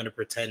music. I'm going to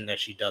pretend that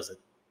she doesn't.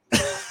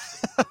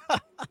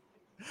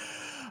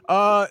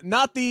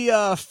 Not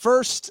the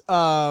first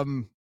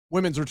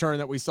women's return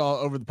that we saw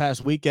over the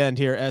past weekend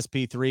here,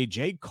 SP3.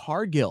 Jade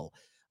Cargill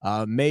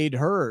made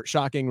her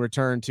shocking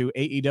return to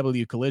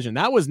AEW Collision.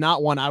 That was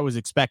not one I was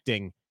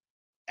expecting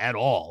at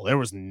all. There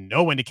was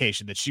no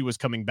indication that she was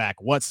coming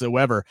back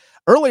whatsoever.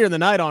 Earlier in the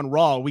night on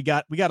Raw, we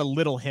got a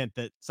little hint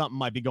that something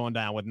might be going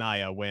down with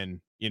Nia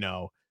when,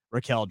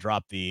 Raquel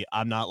dropped the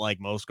 "I'm not like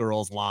most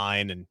girls"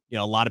 line, and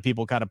a lot of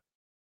people kind of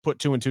put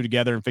two and two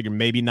together and figured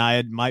maybe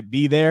Nia might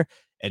be there,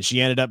 and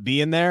she ended up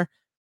being there.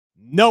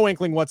 No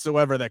inkling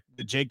whatsoever that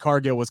Jade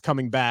Cargill was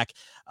coming back.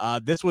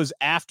 This was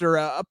after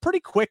a pretty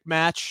quick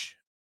match.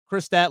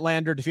 Chris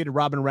Statlander defeated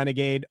Robin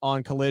Renegade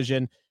on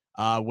Collision,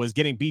 was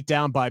getting beat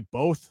down by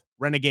both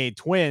Renegade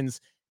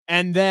twins,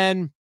 and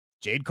then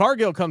Jade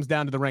Cargill comes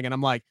down to the ring, and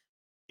I'm like,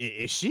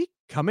 is she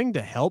coming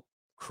to help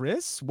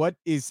Chris? What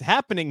is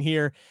happening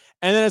here?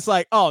 And then it's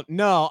like, oh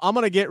no, I'm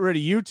gonna get rid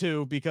of you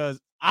two because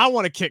I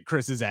want to kick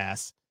Chris's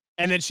ass.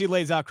 And then she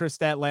lays out Chris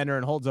Statlander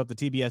and holds up the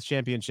TBS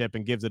Championship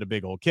and gives it a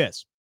big old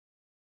kiss.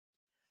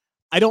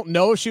 I don't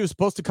know if she was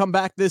supposed to come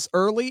back this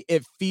early.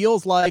 It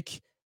feels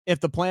like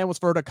if the plan was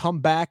for her to come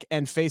back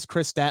and face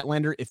Chris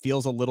Statlander, it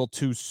feels a little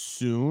too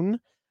soon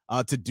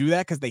to do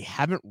that, because they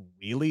haven't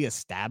really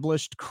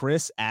established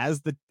Chris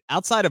as the,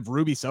 outside of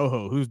Ruby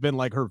Soho, who's been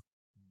like her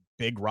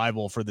big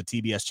rival for the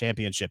TBS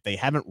Championship. They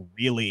haven't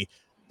really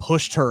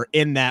pushed her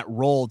in that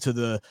role to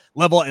the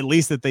level, at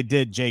least, that they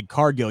did Jade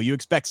Cargill. You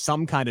expect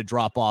some kind of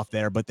drop off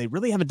there, but they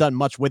really haven't done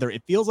much with her.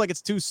 It feels like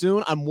it's too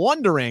soon. I'm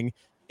wondering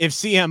if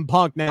CM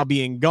Punk now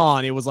being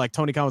gone, it was like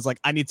Tony Khan was like,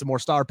 I need some more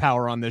star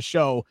power on this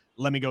show.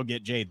 Let me go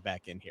get Jade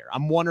back in here.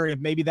 I'm wondering if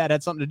maybe that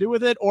had something to do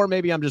with it, or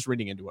maybe I'm just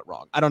reading into it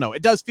wrong. I don't know.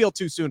 It does feel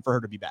too soon for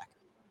her to be back.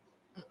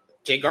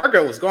 Jade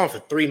Cargill was gone for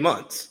 3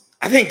 months.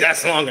 I think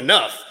that's long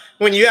enough.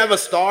 When you have a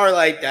star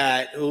like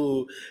that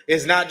who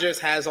is not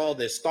just has all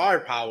this star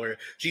power,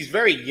 she's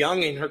very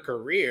young in her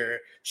career.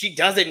 She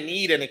doesn't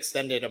need an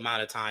extended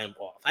amount of time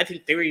off. I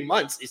think 3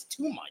 months is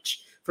too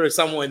much for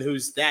someone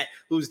who's that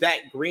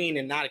green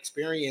and not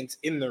experienced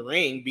in the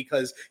ring,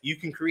 because you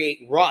can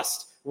create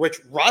rust,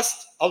 which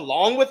rust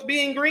along with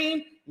being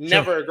green,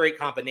 never a great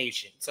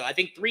combination. So I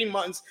think 3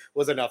 months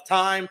was enough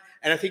time.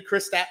 And I think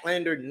Chris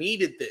Statlander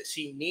needed this.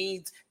 She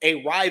needs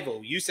a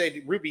rival. You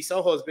said Ruby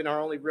Soho has been our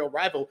only real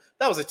rival.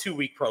 That was a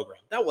 2-week program.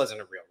 That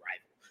wasn't a real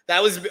rival.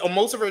 That was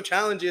most of her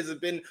challenges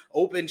have been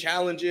open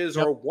challenges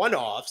or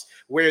one-offs,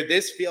 where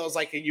this feels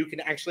like you can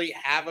actually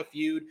have a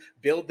feud,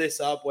 build this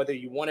up, whether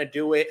you want to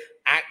do it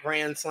at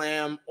Grand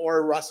Slam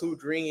or Wrestle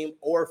Dream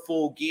or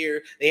Full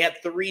Gear. They have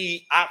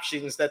 3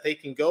 options that they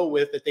can go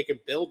with, that they can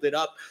build it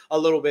up a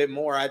little bit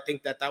more. I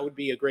think that would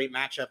be a great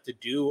matchup to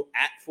do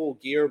at Full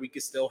Gear. We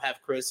could still have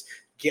Chris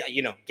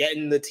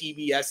getting the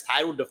TBS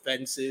title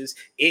defenses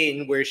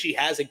in, where she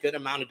has a good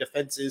amount of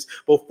defenses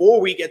before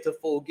we get to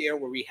Full Gear,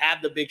 where we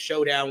have the big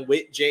showdown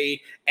with Jade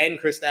and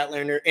Chris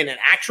Statlander in an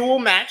actual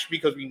match,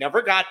 because we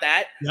never got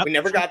that. Yep. We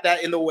never got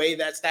that in the way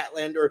that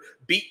Statlander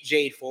beat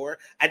Jade for.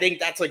 I think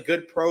that's a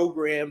good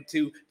program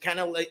to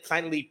kind of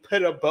finally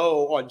put a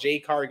bow on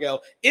Jade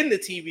Cargill in the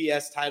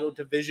TBS title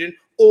division,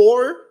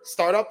 or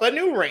start up a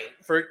new reign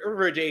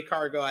for Jade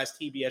Cargill as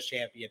TBS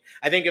champion.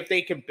 I think if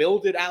they can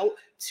build it out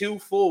to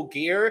Full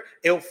Gear,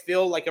 it'll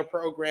feel like a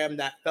program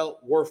that felt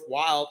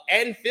worthwhile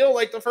and feel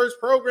like the first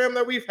program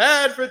that we've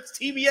had for the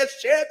TBS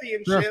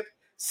Championship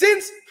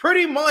since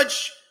pretty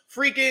much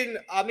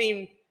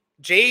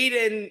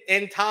Jade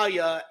and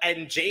Talia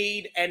and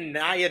Jade and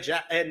Nia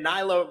Jax and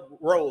Nyla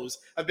Rose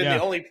have been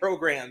the only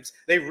programs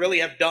they really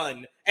have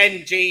done,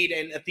 and Jade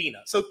and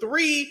Athena. So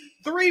three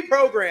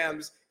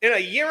programs in a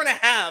 1.5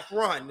 year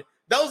run.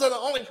 Those are the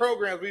only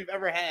programs we've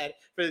ever had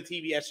for the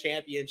TBS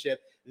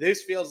Championship.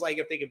 This feels like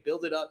if they can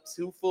build it up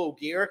to Full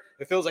Gear,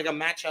 it feels like a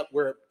matchup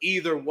where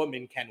either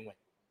woman can win.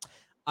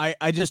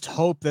 I just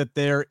hope that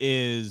there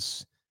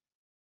is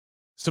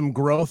some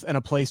growth and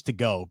a place to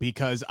go,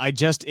 because I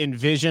just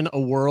envision a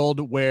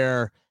world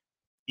where,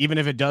 even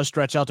if it does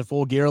stretch out to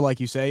Full Gear, like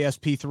you say,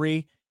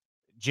 SP3,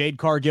 Jade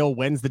Cargill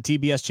wins the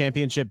TBS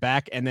Championship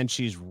back, and then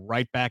she's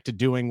right back to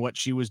doing what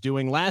she was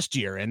doing last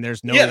year. And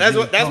there's no that's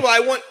why I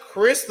want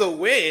Chris to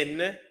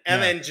win,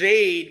 and then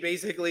Jade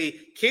basically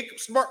kick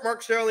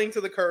Mark Sterling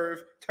to the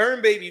curve,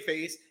 turn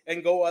babyface,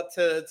 and go up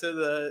to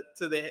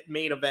the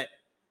main event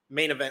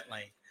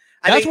lane.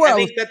 I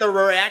think that the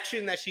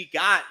reaction that she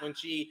got when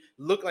she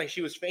looked like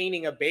she was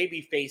feigning a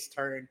babyface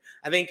turn,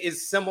 I think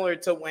is similar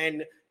to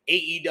when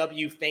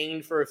AEW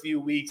feigned for a few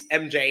weeks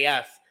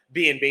MJF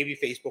being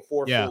babyface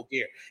before Full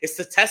Gear. It's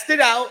to test it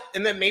out,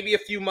 and then maybe a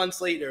few months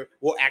later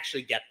we'll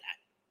actually get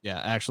that. Yeah,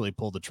 actually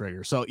pull the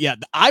trigger. So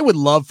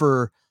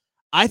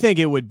I think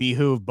it would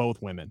behoove both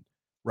women,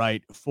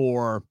 right,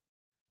 for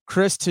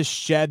Chris to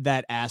shed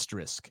that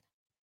asterisk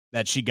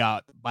that she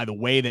got by the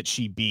way that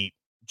she beat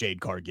Jade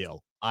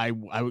Cargill. I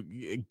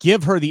would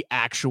give her the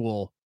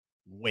actual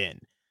win.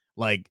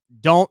 Like,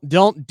 don't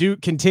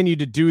continue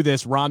to do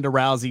this Ronda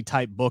Rousey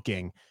type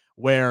booking,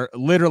 where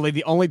literally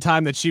the only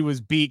time that she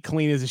was beat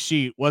clean as a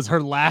sheet was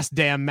her last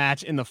damn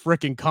match in the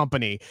freaking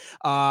company.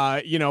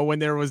 When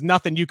there was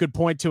nothing you could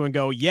point to and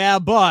go, yeah,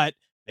 but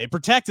they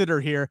protected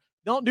her here.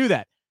 Don't do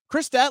that.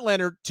 Chris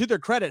Statlander, to their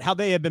credit, how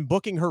they have been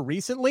booking her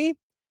recently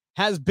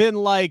has been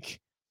like,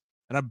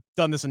 and I've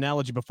done this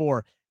analogy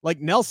before, like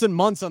Nelson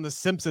Muntz on The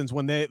Simpsons,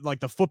 when they, like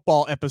the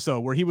football episode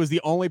where he was the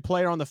only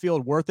player on the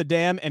field worth a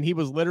damn, and he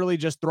was literally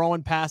just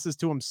throwing passes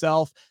to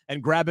himself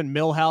and grabbing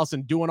Millhouse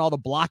and doing all the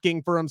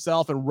blocking for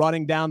himself and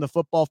running down the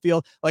football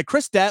field. Like,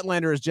 Chris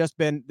Statlander has just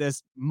been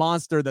this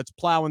monster that's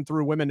plowing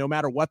through women no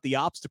matter what the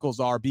obstacles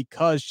are,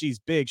 because she's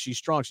big, she's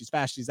strong, she's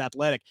fast, she's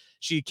athletic.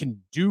 She can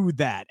do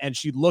that, and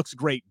she looks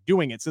great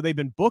doing it. So they've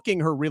been booking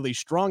her really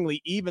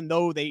strongly, even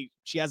though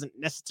she hasn't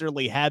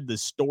necessarily had the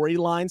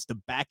storylines to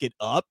back it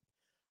up.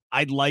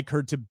 I'd like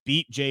her to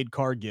beat Jade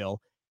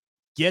Cargill,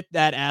 get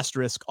that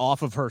asterisk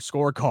off of her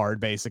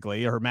scorecard,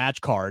 basically, her match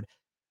card,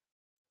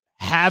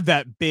 have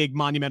that big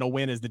monumental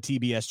win as the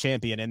TBS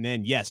champion. And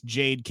then, yes,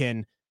 Jade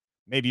can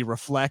maybe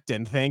reflect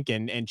and think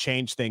and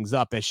change things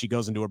up as she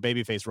goes into her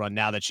babyface run,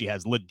 now that she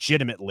has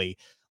legitimately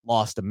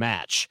lost a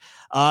match.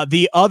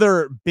 The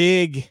other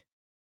big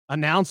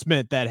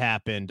announcement that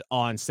happened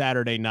on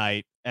Saturday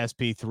night,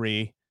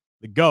 SP3,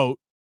 the GOAT,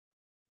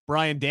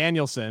 Bryan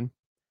Danielson,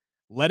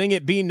 letting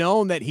it be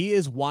known that he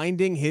is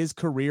winding his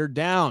career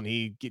down.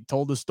 He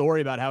told the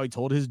story about how he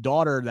told his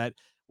daughter that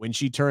when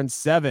she turned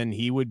 7,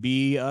 he would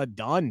be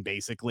done,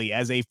 basically,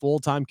 as a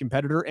full-time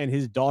competitor, and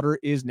his daughter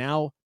is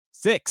now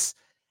 6.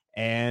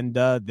 And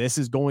this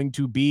is going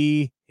to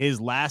be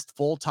his last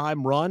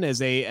full-time run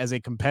as a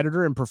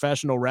competitor in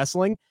professional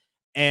wrestling.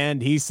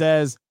 And he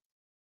says,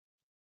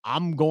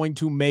 I'm going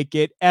to make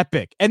it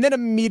epic. And then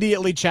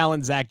immediately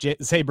challenge Zack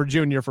Sabre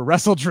Jr. for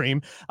Wrestle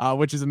Dream,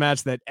 which is a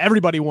match that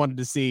everybody wanted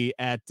to see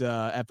at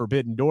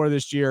Forbidden Door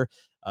this year.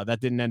 That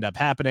didn't end up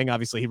happening.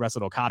 Obviously, he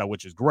wrestled Okada,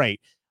 which is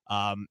great.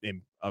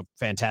 In a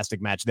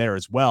fantastic match there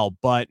as well.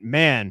 But,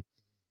 man,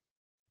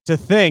 to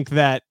think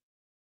that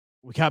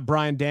we got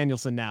Bryan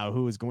Danielson now,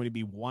 who is going to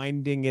be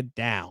winding it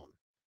down.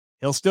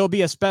 He'll still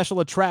be a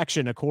special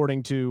attraction,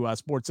 according to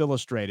Sports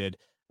Illustrated.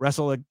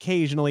 Wrestle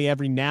occasionally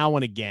every now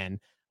and again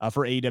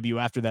for AEW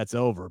after that's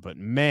over. But,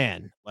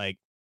 man, like,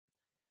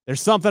 there's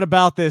something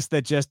about this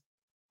that just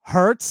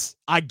hurts.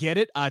 I get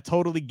it. I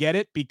totally get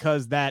it,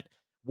 because that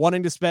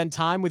wanting to spend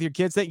time with your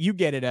kids, that you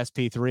get it,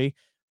 SP3.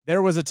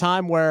 There was a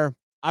time where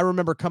I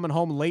remember coming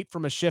home late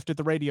from a shift at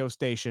the radio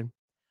station.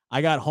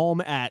 I got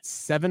home at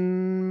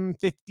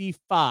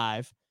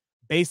 7:55,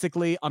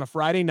 basically on a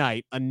Friday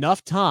night,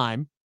 enough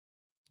time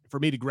for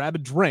me to grab a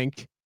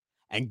drink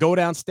and go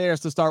downstairs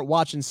to start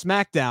watching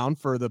SmackDown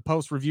for the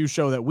post-review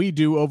show that we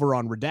do over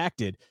on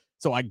Redacted.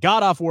 So I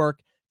got off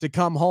work to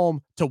come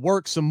home to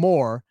work some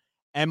more,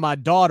 and my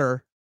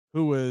daughter,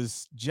 who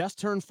was just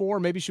turned 4,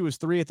 maybe she was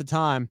 3 at the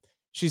time,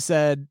 she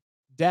said,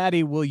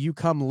 "Daddy, will you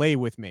come lay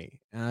with me?"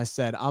 And I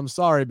said, "I'm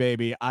sorry,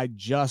 baby. I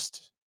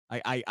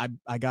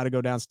got to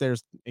go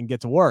downstairs and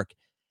get to work."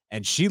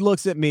 And she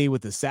looks at me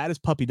with the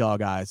saddest puppy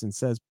dog eyes and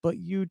says, "But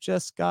you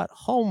just got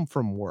home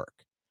from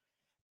work."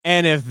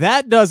 And if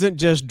that doesn't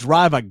just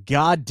drive a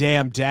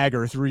goddamn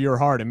dagger through your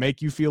heart and make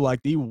you feel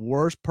like the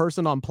worst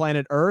person on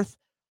planet Earth,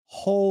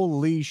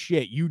 holy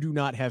shit, you do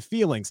not have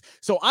feelings.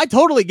 So I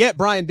totally get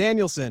Bryan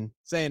Danielson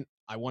saying,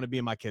 I want to be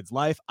in my kid's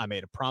life. I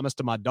made a promise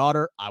to my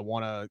daughter. I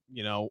want to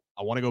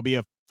go be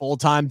a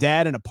full-time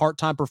dad and a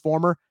part-time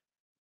performer.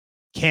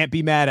 Can't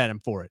be mad at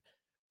him for it.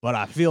 But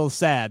I feel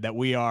sad that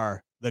we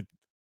are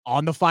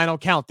on the final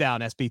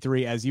countdown,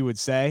 SP3, as you would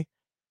say.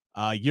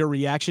 Your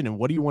reaction, and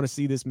what do you want to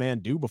see this man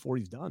do before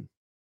he's done?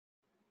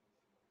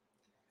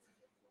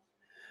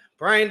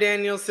 Bryan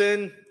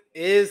Danielson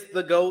is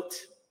the GOAT.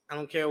 I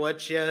don't care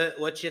what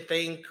you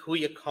think, who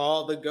you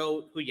call the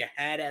GOAT, who you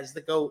had as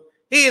the GOAT.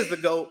 He is the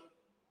GOAT.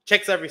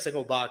 Checks every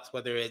single box,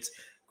 whether it's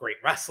great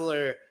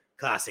wrestler,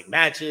 classic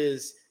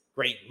matches,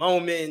 great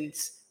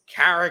moments,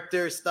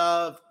 character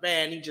stuff.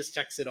 Man, he just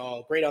checks it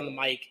all. Great on the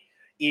mic,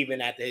 even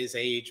at his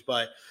age.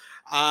 But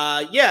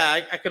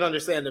I could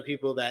understand the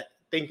people that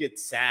think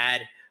it's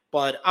sad,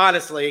 but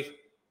honestly,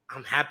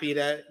 I'm happy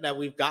that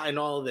we've gotten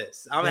all of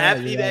this. I'm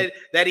happy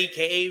that he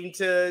came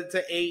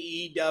to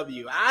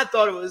AEW. I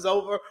thought it was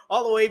over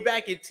all the way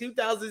back in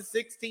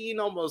 2016,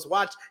 almost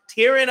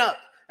tearing up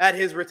at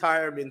his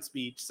retirement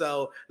speech.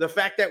 So the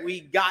fact that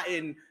we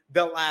gotten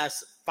the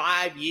last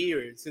 5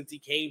 years since he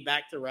came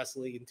back to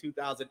wrestling in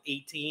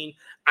 2018,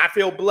 I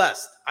feel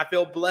blessed. I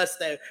feel blessed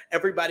that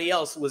everybody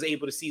else was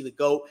able to see the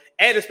GOAT,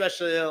 and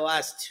especially in the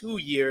last 2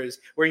 years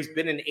where he's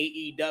been in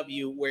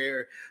AEW,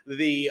 where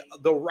the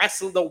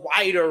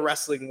wider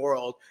wrestling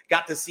world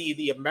got to see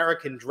the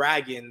American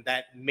Dragon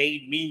that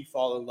made me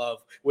fall in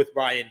love with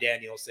Bryan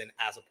Danielson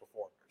as a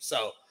performer.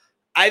 So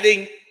I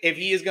think if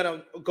he is going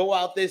to go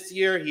out this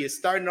year, he is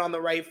starting on the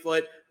right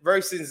foot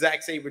versus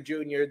Zack Sabre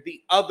Jr.,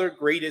 the other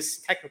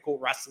greatest technical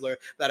wrestler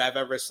that I've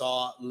ever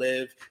saw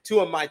live. Two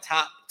of my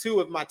top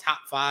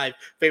 5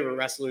 favorite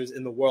wrestlers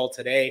in the world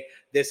today.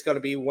 This is going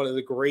to be one of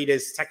the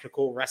greatest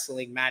technical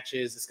wrestling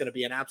matches. It's going to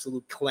be an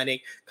absolute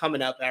clinic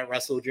coming up at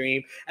Wrestle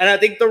Dream. And I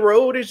think the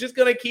road is just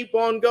going to keep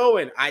on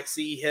going. I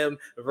see him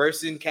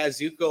versus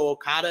Kazuchika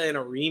Okada in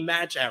a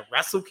rematch at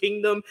Wrestle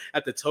Kingdom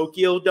at the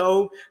Tokyo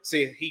Dome. So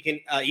he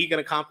can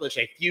accomplish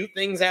a few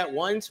things at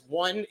once.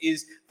 One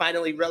is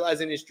finally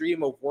realizing his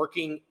dream of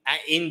working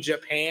in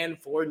Japan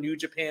for New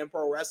Japan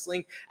Pro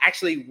Wrestling,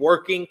 actually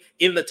working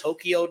in the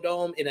Tokyo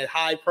Dome in a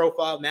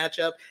high-profile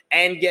matchup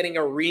and getting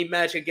a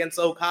rematch against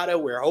Okada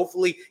where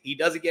hopefully he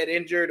doesn't get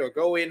injured or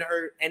go in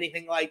hurt,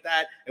 anything like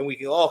that, and we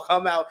can all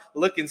come out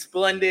looking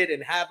splendid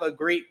and have a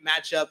great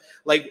matchup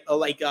like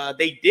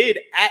they did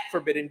at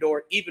Forbidden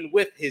Door, even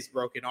with his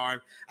broken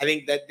arm. I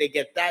think that they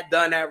get that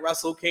done at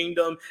Wrestle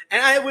Kingdom,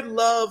 and I would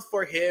love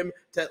for him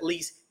to at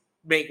least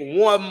make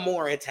one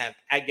more attempt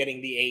at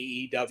getting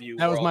the AEW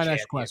That was World my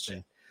next Championship.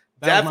 question.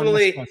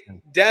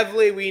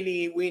 Definitely we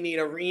need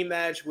a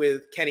rematch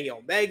with Kenny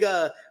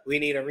Omega. We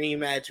need a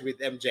rematch with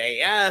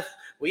MJF.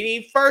 We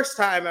need first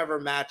time ever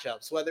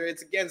matchups, whether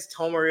it's against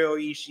Tomohiro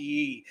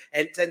Ishii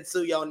and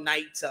Tetsuya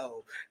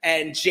Naito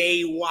and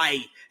Jay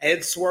White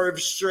and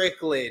Swerve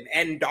Strickland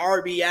and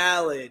Darby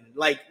Allin.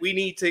 Like, we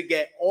need to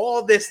get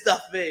all this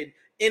stuff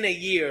in a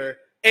year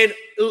and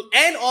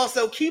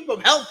also keep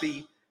them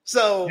healthy.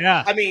 So,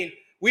 yeah. I mean,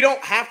 we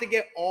don't have to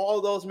get all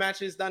those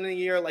matches done in a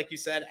year. Like you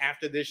said,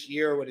 after this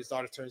year, when his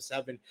daughter turns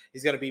 7,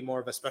 he's going to be more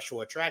of a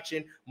special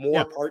attraction,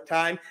 more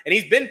part-time. And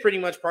he's been pretty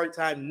much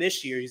part-time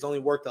this year. He's only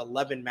worked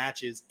 11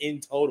 matches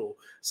in total.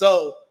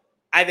 So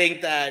I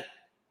think that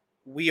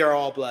we are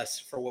all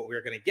blessed for what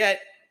we're going to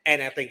get.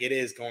 And I think it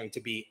is going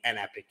to be an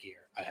epic year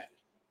ahead.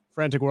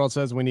 Frantic World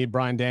says we need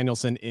Bryan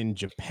Danielson in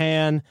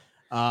Japan.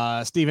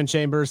 Steven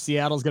Chambers,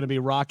 Seattle's going to be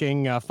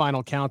rocking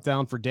Final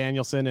Countdown for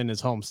Danielson in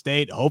his home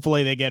state.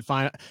 Hopefully they get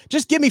final.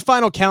 Just give me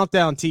Final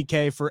Countdown,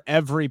 TK, for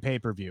every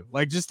pay-per-view.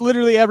 Like, just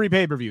literally every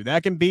pay-per-view.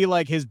 That can be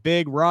like his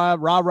big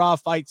rah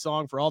fight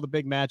song for all the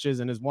big matches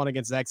and his one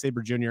against Zack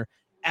Sabre Jr.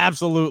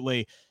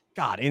 Absolutely.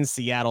 God, in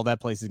Seattle,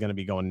 that place is going to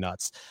be going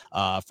nuts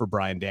for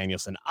Bryan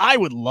Danielson. I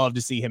would love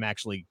to see him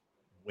actually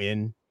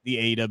win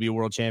the AEW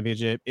World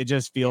Championship. It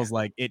just feels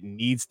like it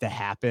needs to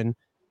happen.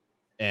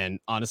 And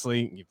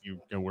honestly, if you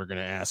were going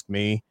to ask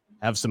me,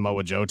 have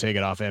Samoa Joe take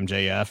it off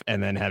MJF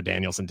and then have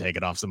Danielson take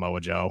it off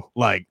Samoa Joe.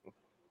 Like,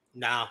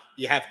 no,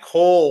 you have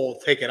Cole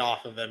take it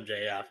off of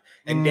MJF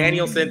and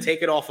Danielson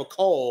take it off of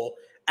Cole,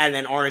 and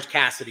then Orange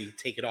Cassidy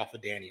take it off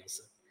of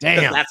Danielson.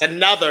 Damn, that's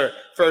another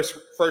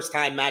first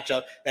time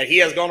matchup that he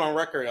has gone on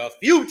record a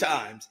few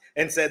times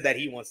and said that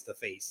he wants to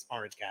face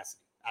Orange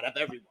Cassidy. out of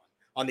everyone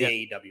on the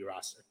AEW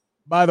roster.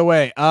 By the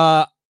way,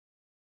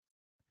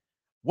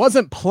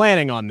 wasn't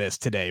planning on this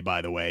today,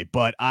 by the way,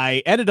 but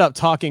I ended up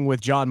talking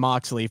with Jon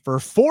Moxley for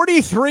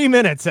 43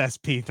 minutes,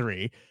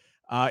 SP3.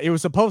 It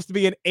was supposed to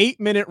be an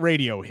 8-minute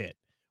radio hit.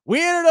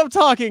 We ended up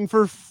talking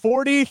for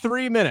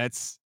 43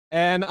 minutes,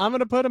 and I'm going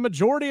to put a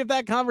majority of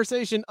that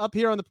conversation up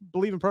here on the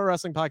Bleav in Pro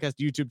Wrestling Podcast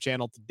YouTube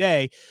channel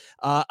today.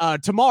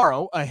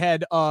 Tomorrow,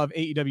 ahead of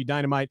AEW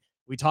Dynamite,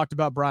 we talked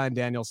about Bryan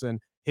Danielson,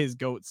 his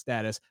GOAT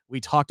status. We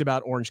talked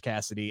about Orange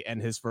Cassidy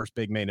and his first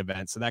big main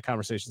event. So that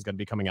conversation is going to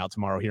be coming out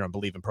tomorrow here on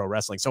Bleav in Pro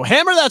Wrestling. So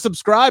hammer that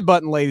subscribe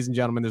button, ladies and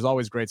gentlemen. There's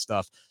always great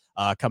stuff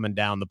coming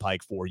down the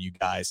pike for you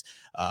guys.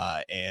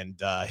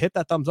 And hit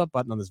that thumbs up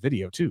button on this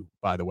video too,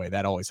 by the way.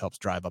 That always helps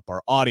drive up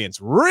our audience.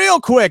 Real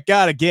quick,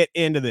 got to get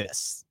into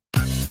this.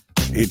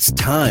 It's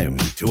time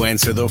to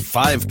answer the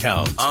 5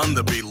 count on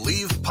the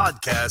Bleav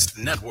Podcast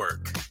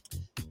Network.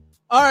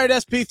 All right,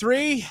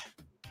 SP3.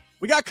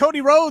 We got Cody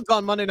Rhodes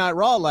on Monday Night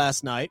Raw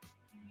last night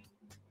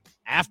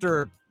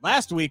after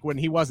last week when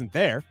he wasn't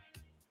there.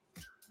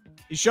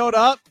 He showed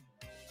up,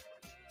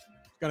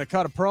 going to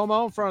cut a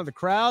promo in front of the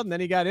crowd, and then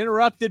he got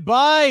interrupted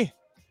by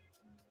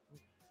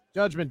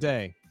Judgment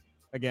Day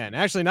again.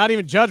 Actually, not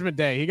even Judgment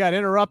Day. He got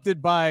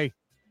interrupted by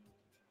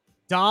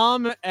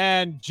Dom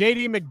and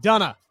JD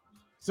McDonough.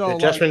 So the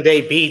Judgment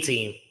Day B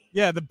team.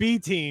 Yeah, the B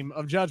team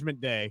of Judgment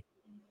Day.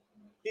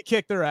 He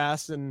kicked their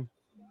ass and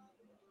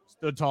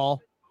stood tall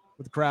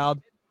with the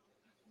crowd.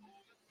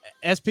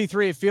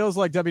 SP3, it feels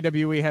like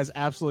WWE has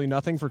absolutely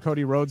nothing for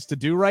Cody Rhodes to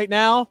do right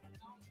now.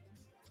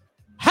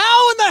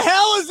 How in the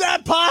hell is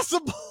that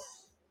possible?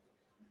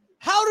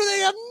 How do they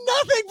have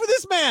nothing for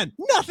this man?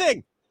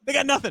 Nothing. They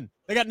got nothing.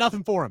 They got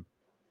nothing for him.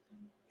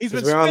 He's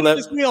been spinning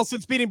this wheel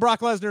since beating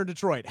Brock Lesnar in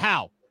Detroit.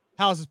 How?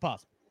 How is this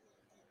possible?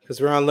 Because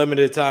we're on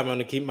limited time. I'm going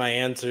to keep my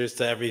answers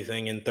to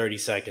everything in 30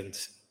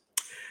 seconds.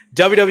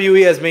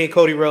 WWE has made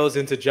Cody Rhodes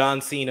into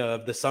John Cena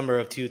of the summer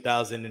of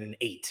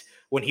 2008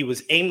 when he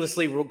was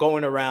aimlessly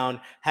going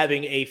around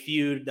having a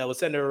feud that was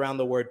centered around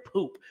the word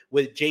poop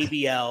with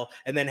JBL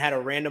and then had a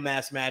random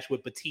ass match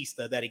with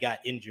Batista that he got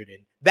injured in.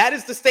 That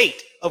is the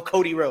state of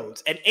Cody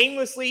Rhodes, an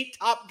aimlessly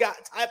top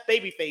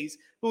babyface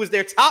who is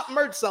their top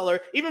merch seller,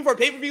 even for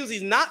pay-per-views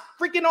he's not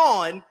freaking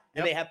on,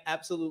 and they have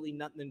absolutely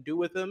nothing to do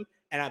with him,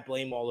 and I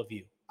blame all of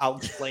you. I'll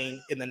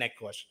explain in the next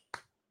question.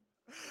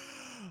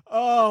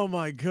 Oh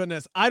my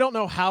goodness. I don't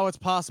know how it's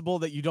possible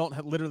that you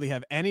don't literally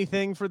have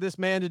anything for this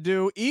man to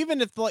do.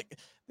 Even if like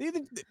they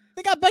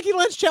got Becky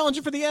Lynch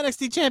challenging for the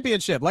NXT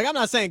championship. Like, I'm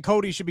not saying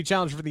Cody should be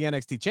challenged for the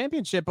NXT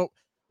championship, but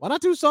why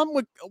not do something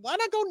with, why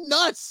not go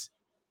nuts?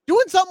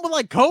 Doing something with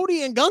like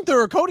Cody and Gunther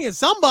or Cody and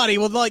somebody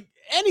with like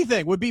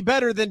anything would be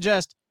better than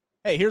just,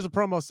 hey, here's a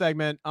promo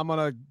segment. I'm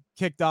going to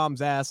kick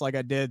Dom's ass like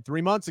I did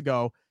 3 months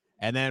ago.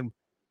 And then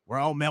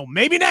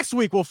maybe next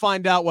week we'll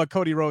find out what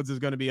Cody Rhodes is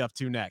going to be up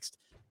to next.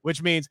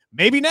 Which means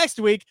maybe next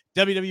week,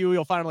 WWE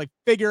will finally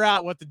figure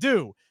out what to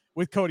do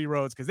with Cody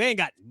Rhodes because they ain't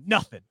got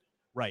nothing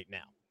right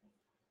now.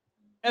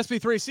 SP3,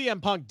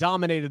 CM Punk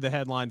dominated the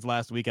headlines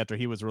last week after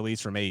he was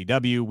released from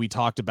AEW. We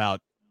talked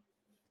about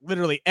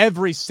literally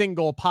every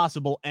single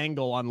possible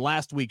angle on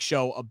last week's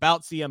show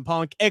about CM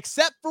Punk,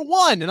 except for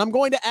one, and I'm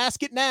going to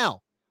ask it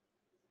now.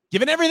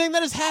 Given everything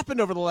that has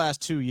happened over the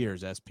last 2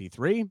 years,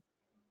 SP3,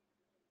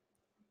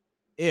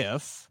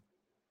 if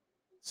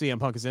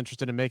CM Punk is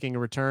interested in making a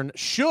return,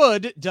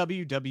 should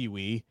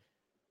WWE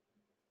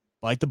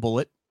bite the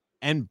bullet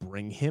and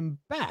bring him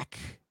back?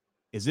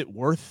 Is it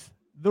worth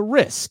the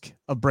risk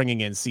of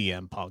bringing in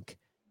CM Punk?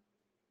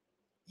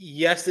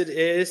 Yes, it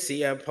is.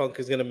 CM Punk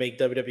is going to make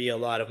WWE a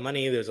lot of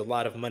money. There's a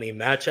lot of money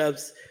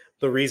matchups.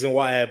 The reason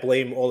why I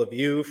blame all of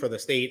you for the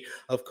state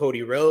of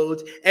Cody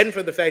Rhodes and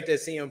for the fact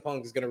that CM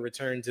Punk is going to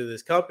return to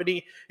this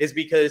company is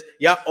because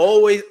y'all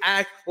always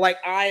act like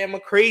I am a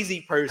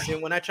crazy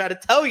person when I try to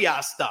tell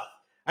y'all stuff.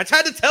 I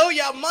tried to tell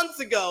y'all months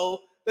ago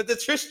that the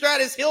Trish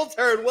Stratus heel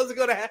turn wasn't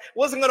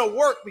gonna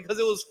work because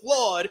it was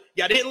flawed.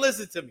 Y'all didn't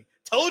listen to me.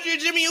 Told you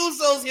Jimmy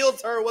Uso's heel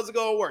turn wasn't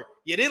gonna work.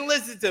 You didn't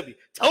listen to me.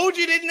 Told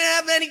you didn't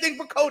have anything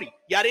for Cody.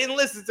 Y'all didn't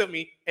listen to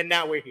me, and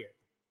now we're here.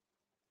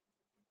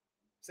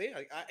 See,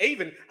 I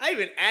even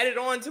added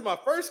on to my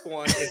first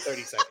one in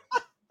 30 seconds.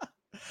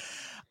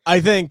 I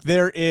think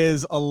there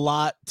is a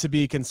lot to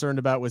be concerned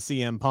about with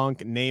CM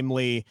Punk,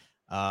 namely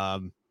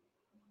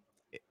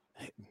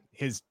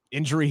his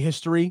injury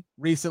history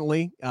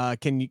recently.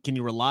 Can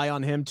you rely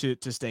on him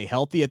to stay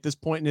healthy at this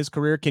point in his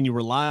career? Can you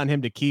rely on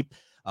him to keep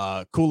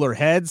cooler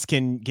heads?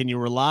 Can you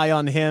rely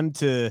on him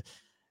to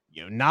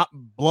not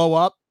blow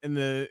up in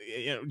the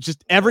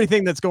just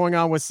everything that's going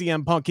on with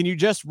CM Punk? Can you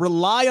just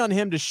rely on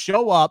him to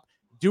show up,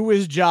 do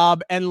his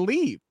job, and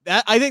leave?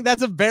 I think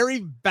that's a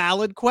very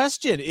valid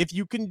question. If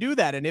you can do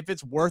that, and if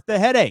it's worth the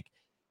headache,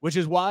 which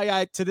is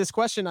why to this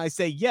question I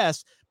say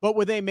yes, but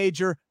with a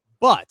major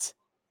but.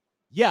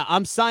 Yeah,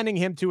 I'm signing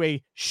him to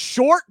a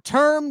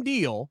short-term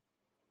deal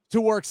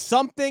to work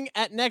something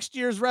at next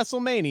year's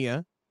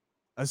WrestleMania,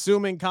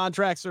 assuming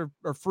contracts are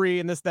free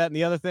and this, that, and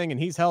the other thing,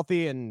 and he's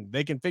healthy and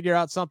they can figure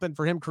out something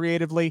for him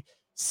creatively.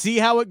 See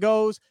how it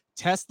goes.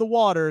 test the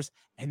waters,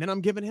 and then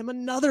I'm giving him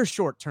another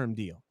short-term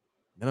deal.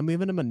 Then I'm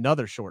giving him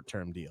another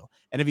short-term deal.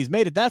 And if he's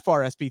made it that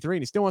far, SP3, and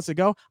he still wants to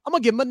go, I'm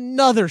going to give him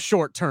another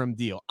short-term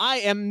deal. I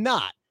am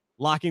not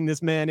locking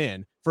this man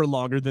in for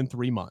longer than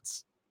 3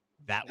 months.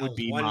 That would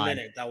be 1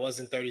 minute. That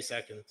wasn't 30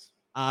 seconds.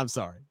 I'm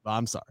sorry.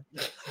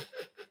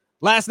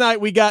 Last night,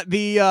 we got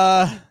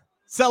the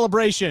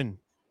celebration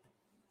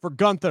for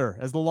Gunther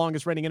as the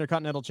longest reigning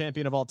Intercontinental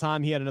Champion of all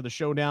time. He had another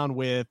showdown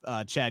with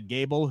Chad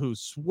Gable, who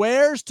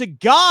swears to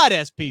God,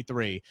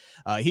 SP3,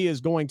 he is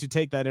going to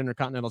take that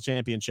Intercontinental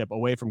Championship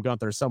away from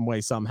Gunther some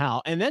way, somehow.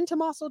 And then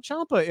Tommaso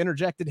Ciampa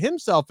interjected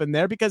himself in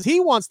there because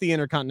he wants the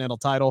Intercontinental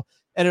title.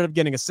 Ended up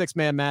getting a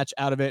 6-man match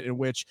out of it in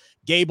which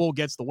Gable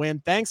gets the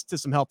win, thanks to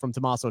some help from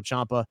Tommaso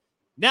Ciampa.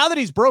 Now that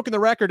he's broken the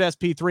record,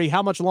 SP3,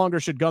 how much longer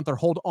should Gunther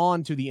hold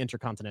on to the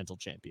Intercontinental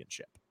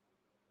Championship?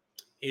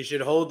 He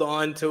should hold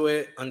on to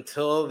it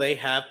until they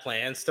have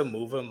plans to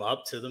move him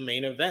up to the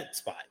main event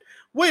spot,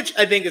 which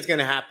I think is going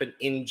to happen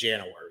in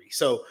January.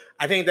 So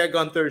I think that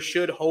Gunther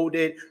should hold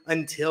it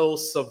until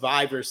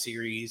Survivor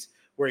Series,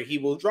 where he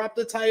will drop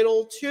the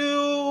title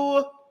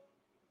to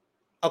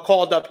a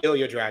called up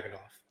Ilya Dragunov.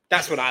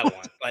 That's what I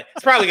want. But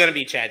it's probably going to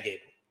be Chad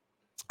Gable.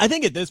 I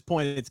think at this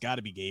point, it's got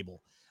to be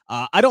Gable.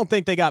 I don't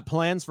think they got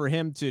plans for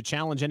him to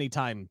challenge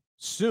anytime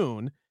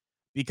soon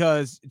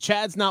because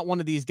Chad's not one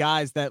of these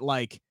guys that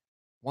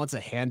wants a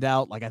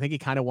handout. I think he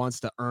kind of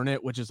wants to earn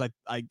it, which is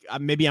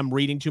maybe I'm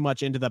reading too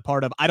much into the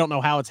part of, I don't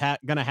know how it's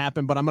going to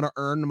happen, but I'm going to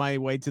earn my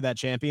way to that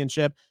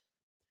championship.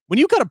 When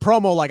you cut a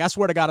promo, I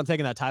swear to God, I'm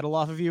taking that title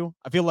off of you.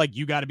 I feel like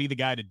you got to be the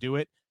guy to do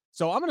it.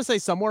 So I'm going to say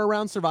somewhere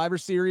around Survivor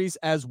Series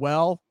as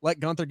well. Let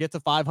Gunther get to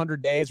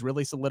 500 days,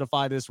 really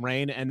solidify this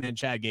reign. And then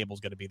Chad Gable's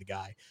going to be the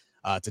guy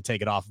to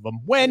take it off of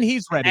him when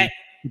he's ready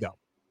to go.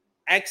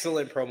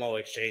 Excellent promo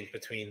exchange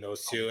between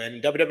those two.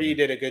 And WWE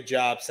did a good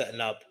job setting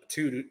up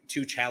two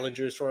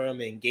challengers for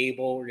him, and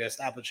Gable,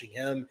 reestablishing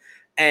him,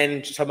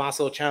 and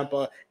Tommaso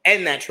Ciampa.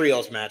 And that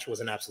trios match was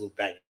an absolute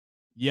bang.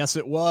 Yes,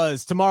 it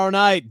was. Tomorrow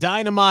night,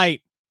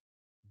 Dynamite.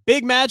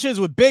 Big matches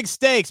with big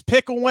stakes.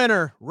 Pick a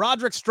winner.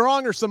 Roderick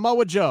Strong or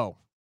Samoa Joe?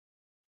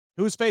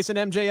 Who's facing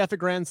MJF at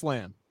Grand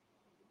Slam?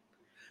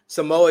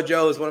 Samoa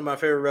Joe is one of my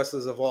favorite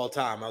wrestlers of all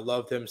time. I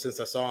loved him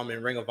since I saw him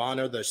in Ring of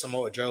Honor. The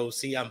Samoa Joe,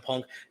 CM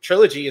Punk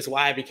trilogy is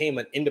why I became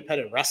an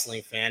independent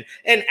wrestling fan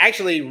and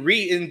actually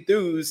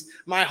re-enthused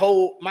my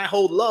whole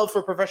love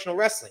for professional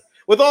wrestling.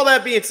 With all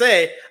that being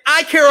said,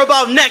 I care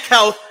about neck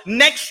health,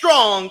 neck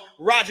strong.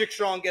 Roderick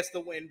Strong gets the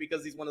win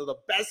because he's one of the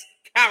best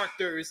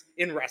characters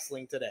in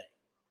wrestling today.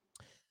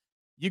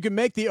 You can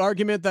make the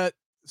argument that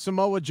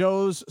Samoa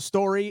Joe's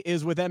story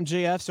is with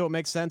MJF, so it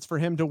makes sense for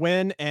him to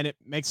win, and it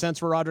makes sense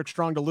for Roderick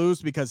Strong to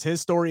lose because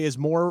his story is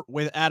more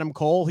with Adam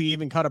Cole. He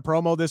even cut a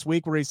promo this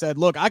week where he said,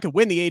 look, I could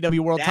win the AEW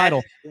World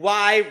title.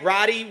 Why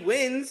Roddy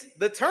wins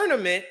the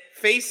tournament,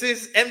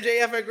 faces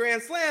MJF at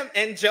Grand Slam,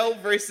 and Joe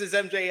versus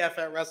MJF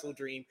at Wrestle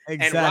Dream,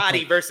 and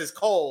Roddy versus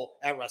Cole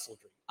at Wrestle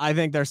Dream. I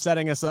think they're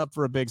setting us up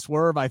for a big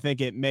swerve. I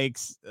think it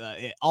makes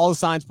all the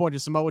signs point to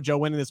Samoa Joe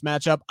winning this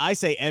matchup. I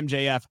say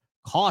MJF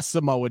cost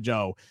Samoa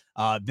Joe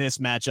this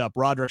matchup.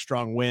 Roderick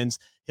Strong wins.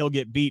 He'll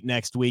get beat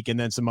next week, and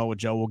then Samoa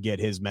Joe will get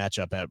his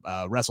matchup at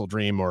Wrestle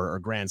Dream or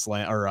Grand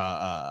Slam or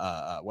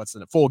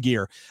Full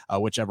Gear,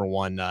 whichever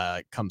one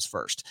comes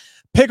first.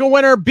 Pick a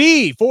winner.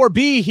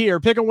 B4B here.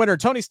 Pick a winner.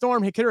 Tony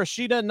Storm, Hikaru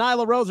Shida,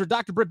 Nyla Rose, or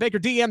Dr. Britt Baker,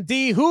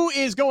 DMD. Who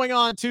is going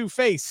on to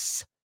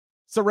face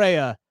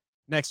Saraya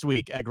next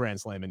week at Grand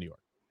Slam in New York?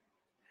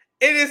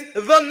 It is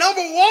the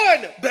number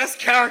one best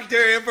character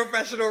in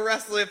professional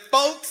wrestling,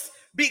 folks.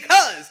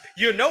 Because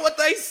you know what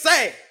they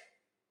say,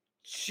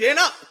 chin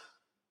up,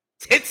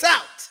 tits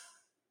out,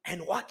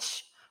 and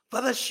watch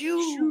for the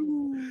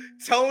shoe.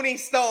 Tony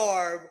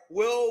Storm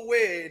will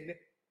win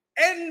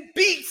and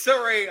beat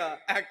Saraya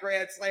at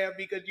Grand Slam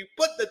because you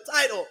put the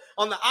title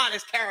on the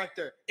hottest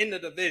character in the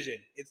division.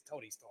 It's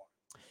Tony Storm.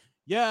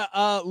 Yeah,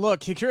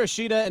 look, Hikaru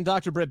Shida and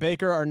Dr. Britt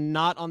Baker are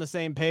not on the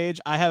same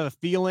page. I have a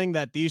feeling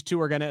that these two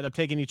are going to end up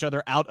taking each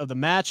other out of the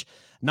match.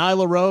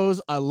 Nyla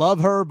Rose, I love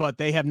her, but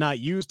they have not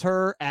used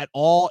her at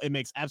all. It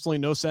makes absolutely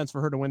no sense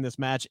for her to win this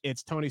match.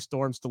 It's Tony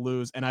Storm's to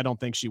lose, and I don't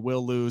think she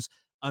will lose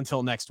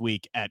until next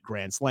week at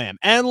Grand Slam.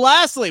 And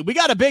lastly, we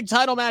got a big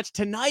title match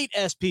tonight,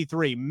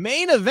 SP3.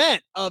 Main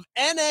event of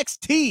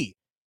NXT.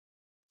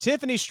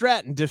 Tiffany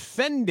Stratton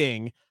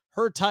defending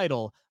her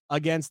title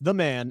against the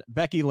man,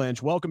 Becky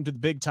Lynch. Welcome to the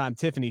big time,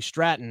 Tiffany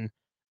Stratton.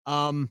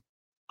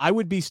 I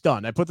would be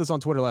stunned. I put this on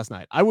Twitter last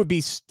night. I would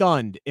be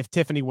stunned if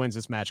Tiffany wins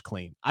this match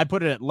clean. I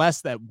put it at less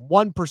than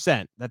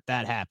 1%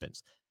 that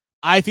happens.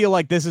 I feel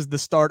like this is the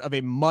start of a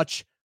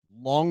much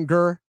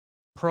longer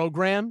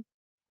program,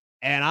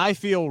 and I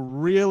feel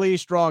really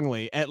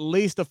strongly, at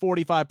least a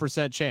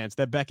 45% chance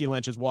that Becky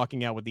Lynch is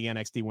walking out with the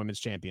NXT Women's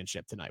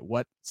Championship tonight.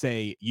 What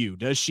say you?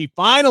 Does she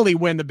finally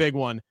win the big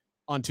one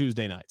on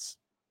Tuesday nights?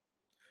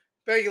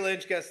 Becky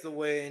Lynch gets the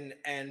win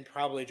and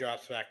probably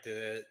drops back to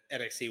the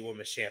NXT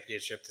Women's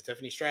Championship to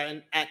Tiffany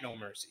Stratton at No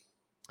Mercy.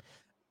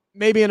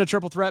 maybe in a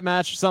triple threat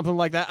match, something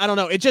like that. I don't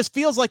know. It just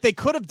feels like they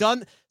could have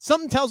done,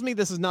 something tells me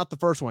this is not the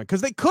first one,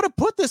 because they could have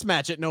put this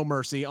match at No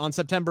Mercy on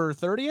September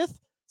 30th.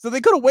 So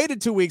they could have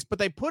waited 2 weeks, but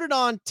they put it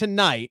on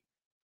tonight.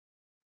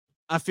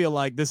 I feel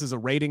like this is a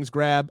ratings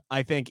grab.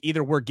 I think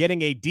either we're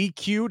getting a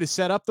DQ to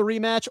set up the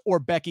rematch, or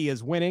Becky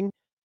is winning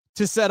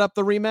to set up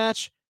the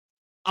rematch.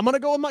 I'm going to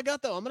go with my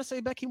gut, though. I'm going to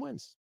say Becky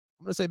wins.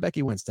 I'm going to say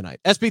Becky wins tonight.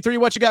 SP3,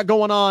 what you got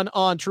going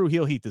on True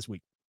Heel Heat this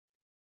week?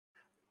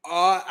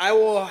 I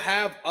will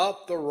have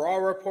up the Raw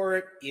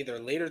report either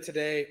later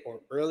today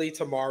or early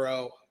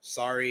tomorrow.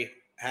 Sorry,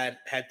 had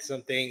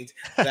some things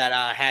that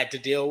I had to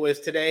deal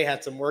with today,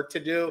 had some work to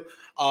do.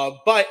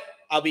 But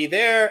I'll be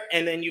there.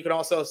 And then you can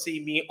also see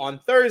me on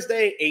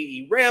Thursday,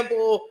 AE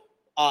Ramble.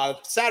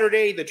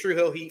 Saturday, the True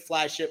Heel Heat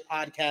Flagship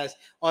podcast.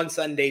 On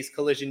Sundays,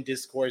 Collision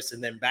Discourse.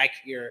 And then back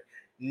here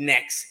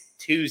next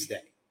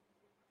Tuesday.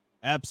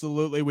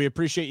 Absolutely. We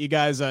appreciate you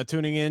guys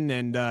tuning in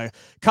and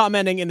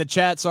commenting in the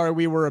chat. Sorry,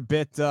 we were a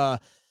bit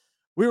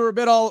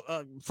all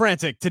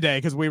frantic today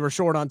because we were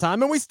short on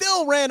time, and we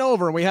still ran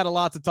over, and we had a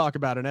lot to talk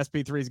about, and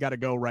SP3's got to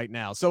go right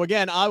now. So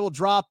again, I will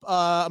drop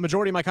a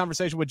majority of my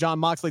conversation with Jon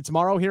Moxley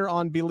tomorrow here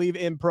on Bleav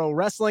in Pro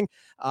Wrestling.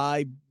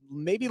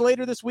 Maybe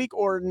later this week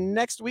or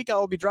next week, I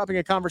will be dropping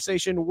a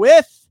conversation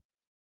with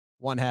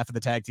one half of the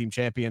tag team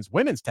champions,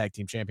 women's tag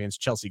team champions,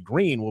 Chelsea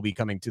Green, will be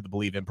coming to the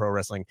Bleav in Pro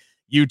Wrestling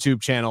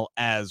YouTube channel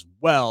as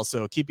well.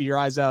 So keep your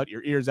eyes out,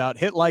 your ears out,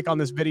 hit like on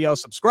this video,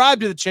 subscribe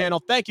to the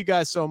channel. Thank you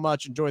guys so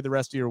much. Enjoy the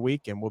rest of your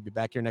week, and we'll be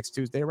back here next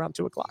Tuesday around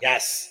 2:00.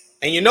 Yes.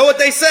 And you know what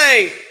they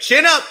say,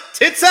 chin up,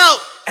 tits out,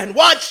 and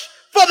watch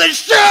for the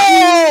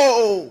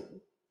show.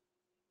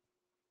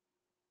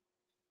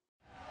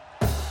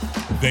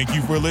 Thank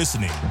you for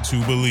listening to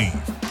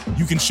Bleav.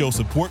 You can show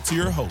support to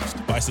your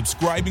host by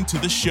subscribing to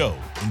the show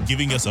and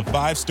giving us a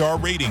 5-star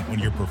rating on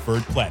your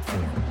preferred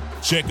platform.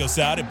 Check us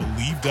out at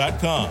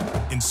Bleav.com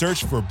and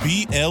search for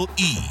BLEAV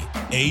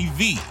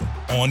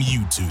on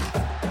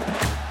YouTube.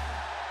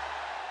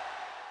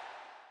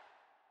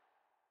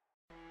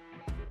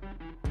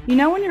 You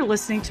know when you're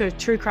listening to a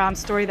true crime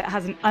story that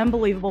has an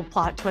unbelievable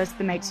plot twist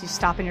that makes you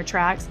stop in your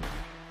tracks?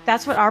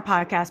 That's what our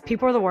podcast,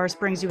 People Are the Worst,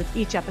 brings you with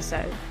each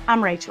episode.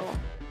 I'm Rachel.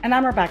 And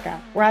I'm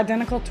Rebecca. We're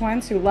identical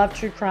twins who love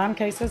true crime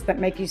cases that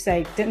make you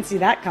say, didn't see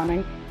that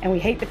coming, and we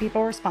hate the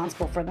people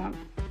responsible for them.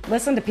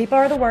 Listen to People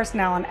Are the Worst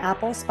now on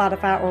Apple,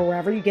 Spotify, or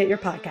wherever you get your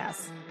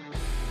podcasts.